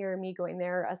coming here or me going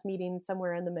there, us meeting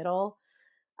somewhere in the middle.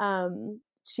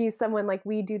 She's someone like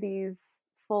we do these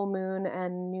full moon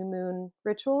and new moon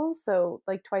rituals. So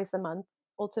like twice a month,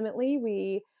 ultimately,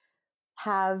 we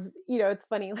have, it's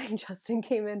funny, like Justin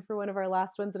came in for one of our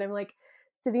last ones, and I'm like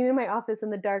sitting in my office in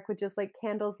the dark with just like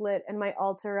candles lit and my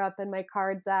altar up and my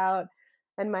cards out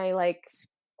and my like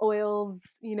oils,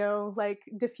 like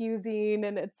diffusing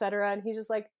and etc. And he's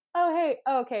just like, oh hey,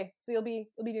 oh, okay, so you'll be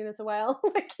doing this a while.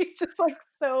 Like he's just like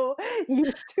so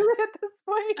used to it at this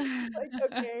point. Like,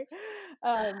 okay.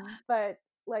 But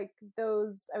like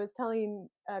those, I was telling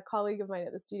a colleague of mine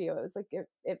at the studio, it was like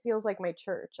it feels like my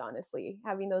church, honestly,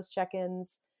 having those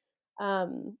check-ins,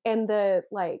 and the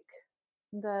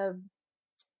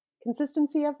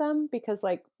consistency of them, because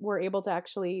like we're able to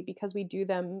actually, because we do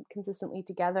them consistently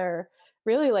together,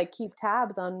 really like keep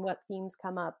tabs on what themes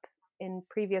come up in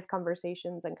previous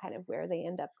conversations and kind of where they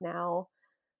end up now.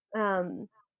 um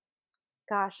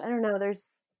Gosh, I don't know,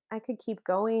 I could keep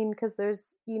going because there's,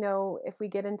 if we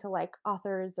get into like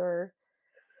authors or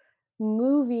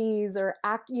movies or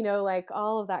act, like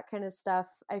all of that kind of stuff,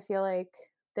 I feel like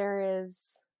there is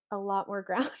a lot more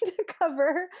ground to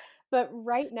cover. But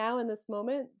right now in this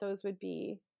moment, those are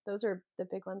the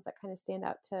big ones that kind of stand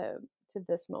out to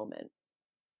this moment.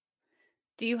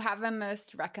 Do you have a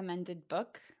most recommended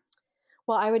book?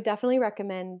 Well, I would definitely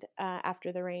recommend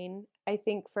After the Rain. I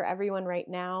think for everyone right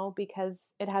now, because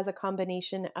it has a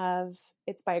combination of,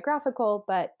 it's biographical,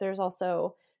 but there's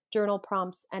also journal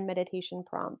prompts and meditation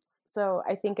prompts. So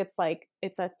I think it's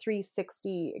a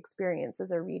 360 experience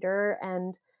as a reader,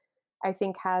 and I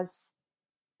think has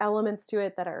elements to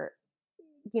it that are,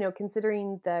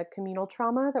 considering the communal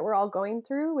trauma that we're all going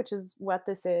through, which is what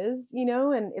this is,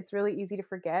 and it's really easy to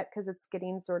forget because it's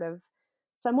getting sort of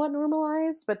somewhat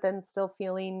normalized, but then still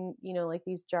feeling, like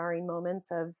these jarring moments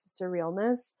of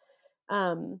surrealness.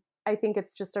 I think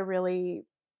it's just a really,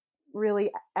 really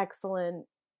excellent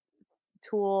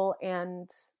tool and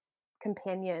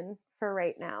companion for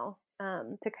right now,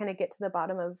 to kind of get to the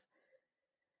bottom of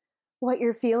what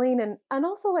you're feeling, and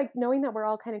also like knowing that we're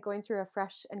all kind of going through a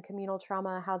fresh and communal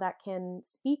trauma, how that can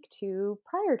speak to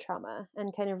prior trauma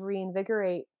and kind of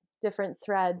reinvigorate different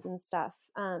threads and stuff,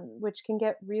 which can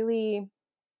get really,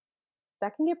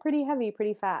 that can get pretty heavy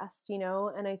pretty fast,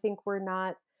 and I think we're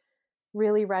not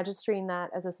really registering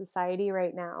that as a society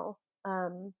right now.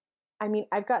 I mean,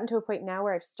 I've gotten to a point now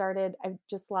where I've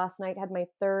just last night had my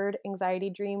third anxiety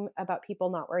dream about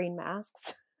people not wearing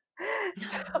masks.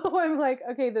 So I'm like,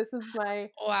 okay, this is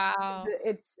Wow.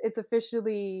 it's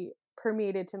officially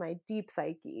permeated to my deep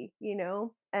psyche,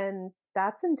 and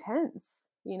that's intense,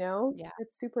 Yeah.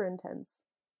 it's super intense.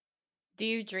 Do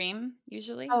you dream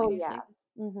usually when Oh you yeah. sleep?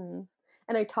 hmm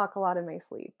and I talk a lot in my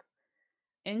sleep.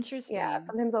 Yeah, Interesting.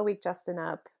 sometimes I'll wake Justin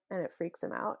up and it freaks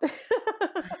him out.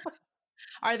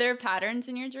 Are there patterns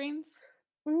in your dreams?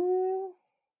 Mm,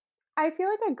 I feel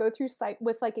like I go through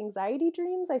with like anxiety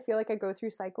dreams. I feel like I go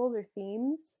through cycles or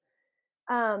themes.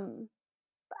 Um,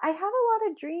 I have a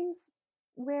lot of dreams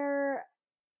where,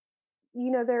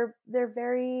 they're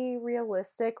very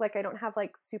realistic. Like I don't have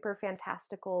like super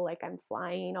fantastical, like I'm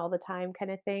flying all the time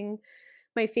kind of thing.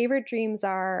 My favorite dreams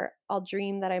are, I'll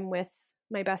dream that I'm with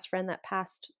my best friend that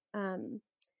passed in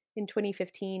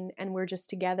 2015, and we're just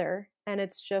together. And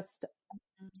it's just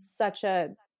such a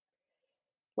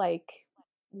like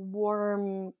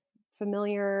warm,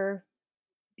 familiar,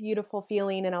 beautiful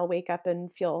feeling. And I'll wake up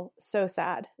and feel so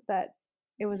sad that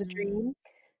it was a dream.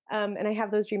 And I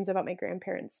have those dreams about my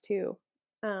grandparents too.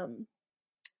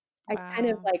 I kind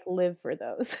of Wow. like live for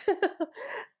those,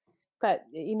 but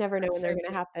you never know That's when they're so going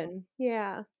to beautiful. happen.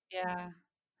 Yeah. Yeah.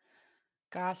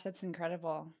 Gosh, that's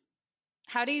incredible.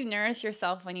 How do you nourish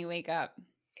yourself when you wake up?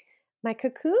 My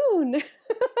cocoon.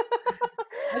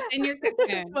 What's in your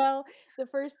cocoon? Well, the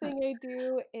first thing I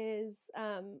do is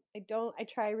I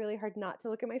try really hard not to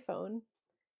look at my phone.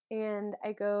 And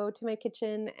I go to my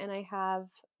kitchen and I have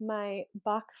my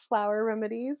Bach flower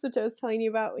remedies, which I was telling you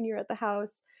about when you were at the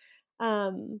house.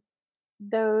 Um,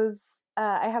 those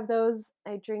I have those.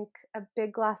 I drink a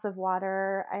big glass of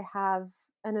water. I have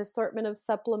an assortment of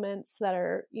supplements that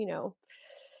are,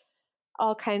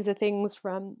 all kinds of things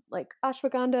from like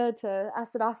ashwagandha to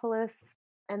acidophilus.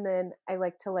 And then I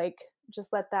like to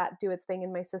just let that do its thing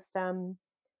in my system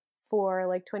for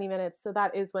like 20 minutes. So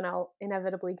that is when I'll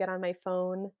inevitably get on my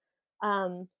phone.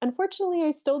 Unfortunately,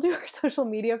 I still do our social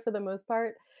media for the most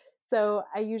part. So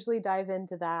I usually dive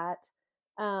into that.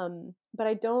 But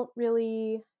I don't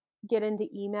really get into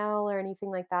email or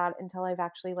anything like that until I've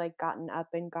actually like gotten up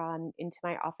and gone into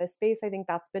my office space. I think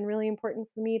that's been really important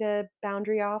for me to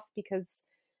boundary off because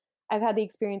I've had the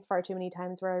experience far too many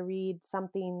times where I read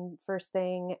something first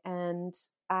thing and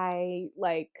I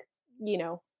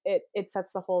it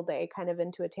sets the whole day kind of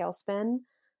into a tailspin.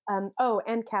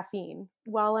 And caffeine.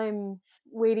 While I'm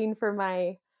waiting for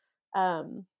my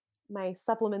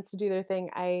supplements to do their thing,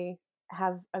 I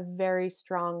have a very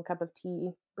strong cup of tea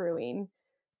brewing.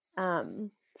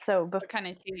 What kind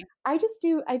of tea? I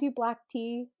do black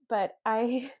tea, but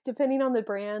I depending on the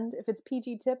brand, if it's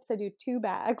PG Tips, I do 2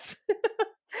 bags.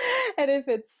 And if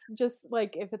it's just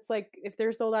like if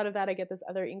they're sold out of that, I get this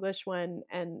other English one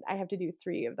and I have to do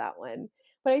 3 of that one.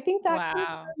 But I think that comes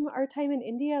Wow. from our time in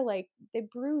India, like they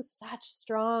brew such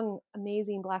strong,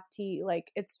 amazing black tea.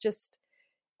 Like it's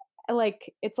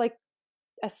like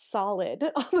a solid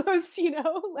almost,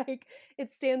 like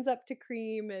it stands up to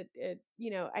cream.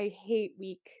 I hate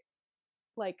weak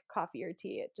like coffee or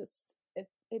tea.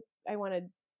 I want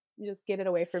to just get it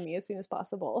away from me as soon as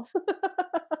possible.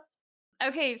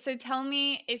 Okay, so tell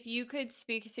me if you could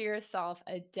speak to yourself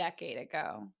a decade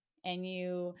ago and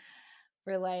you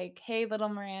were like, "Hey, little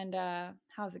Miranda,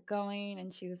 how's it going?"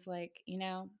 And she was like,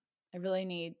 "I really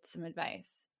need some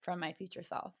advice from my future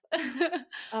self."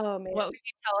 Oh man. What would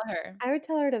you tell her? I would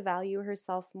tell her to value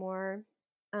herself more,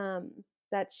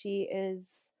 that she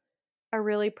is a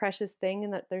really precious thing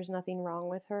and that there's nothing wrong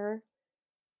with her.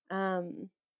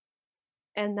 Um,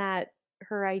 and that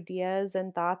her ideas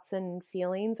and thoughts and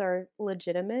feelings are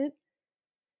legitimate.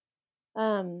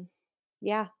 Um,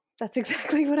 yeah, that's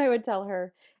exactly what I would tell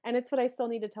her. And it's what I still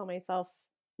need to tell myself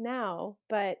now,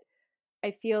 but I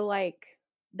feel like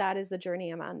that is the journey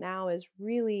I'm on now is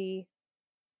really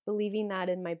believing that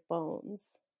in my bones,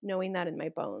 knowing that in my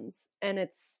bones. And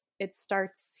it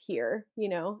starts here,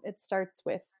 it starts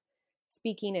with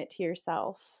speaking it to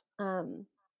yourself.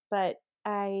 But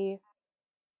I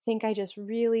think I just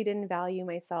really didn't value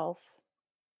myself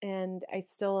and I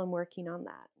still am working on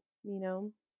that, you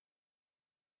know?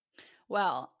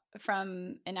 Well,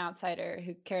 from an outsider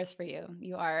who cares for you,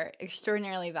 you are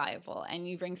extraordinarily valuable and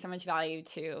you bring so much value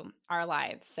to our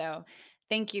lives. So,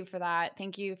 thank you for that.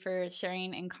 Thank you for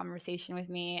sharing in conversation with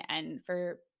me and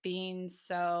for being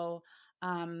so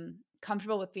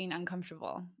comfortable with being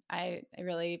uncomfortable. I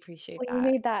really appreciate Well, you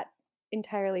that. made that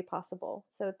entirely possible.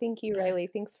 So thank you, Riley.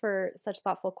 Thanks for such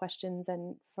thoughtful questions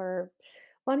and for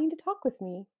wanting to talk with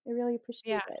me. I really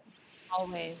Yeah, appreciate it.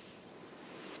 always.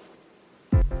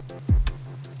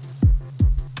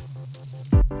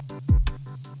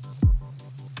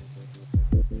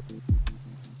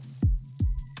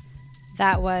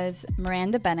 That was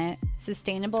Miranda Bennett,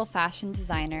 sustainable fashion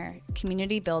designer,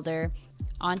 community builder,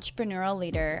 entrepreneurial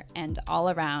leader, and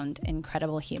all around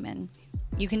incredible human.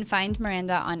 You can find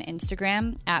Miranda on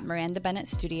Instagram at Miranda Bennett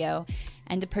Studio,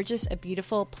 and to purchase a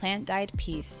beautiful plant-dyed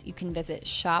piece, you can visit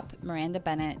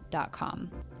shopmirandabennett.com.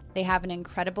 They have an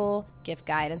incredible gift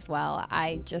guide as well.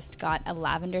 I just got a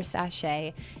lavender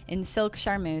sachet in silk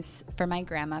charmeuse for my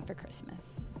grandma for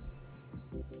Christmas.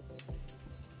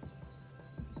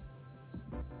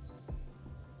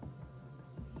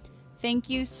 Thank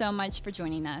you so much for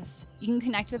joining us. You can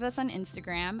connect with us on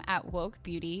Instagram at Woke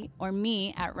Beauty or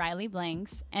me at Riley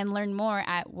Blanks and learn more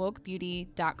at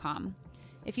wokebeauty.com.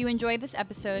 If you enjoyed this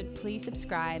episode, please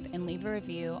subscribe and leave a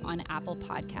review on Apple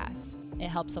Podcasts. It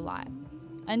helps a lot.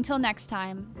 Until next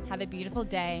time, have a beautiful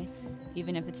day,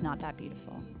 even if it's not that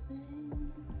beautiful.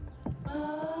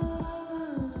 Oh.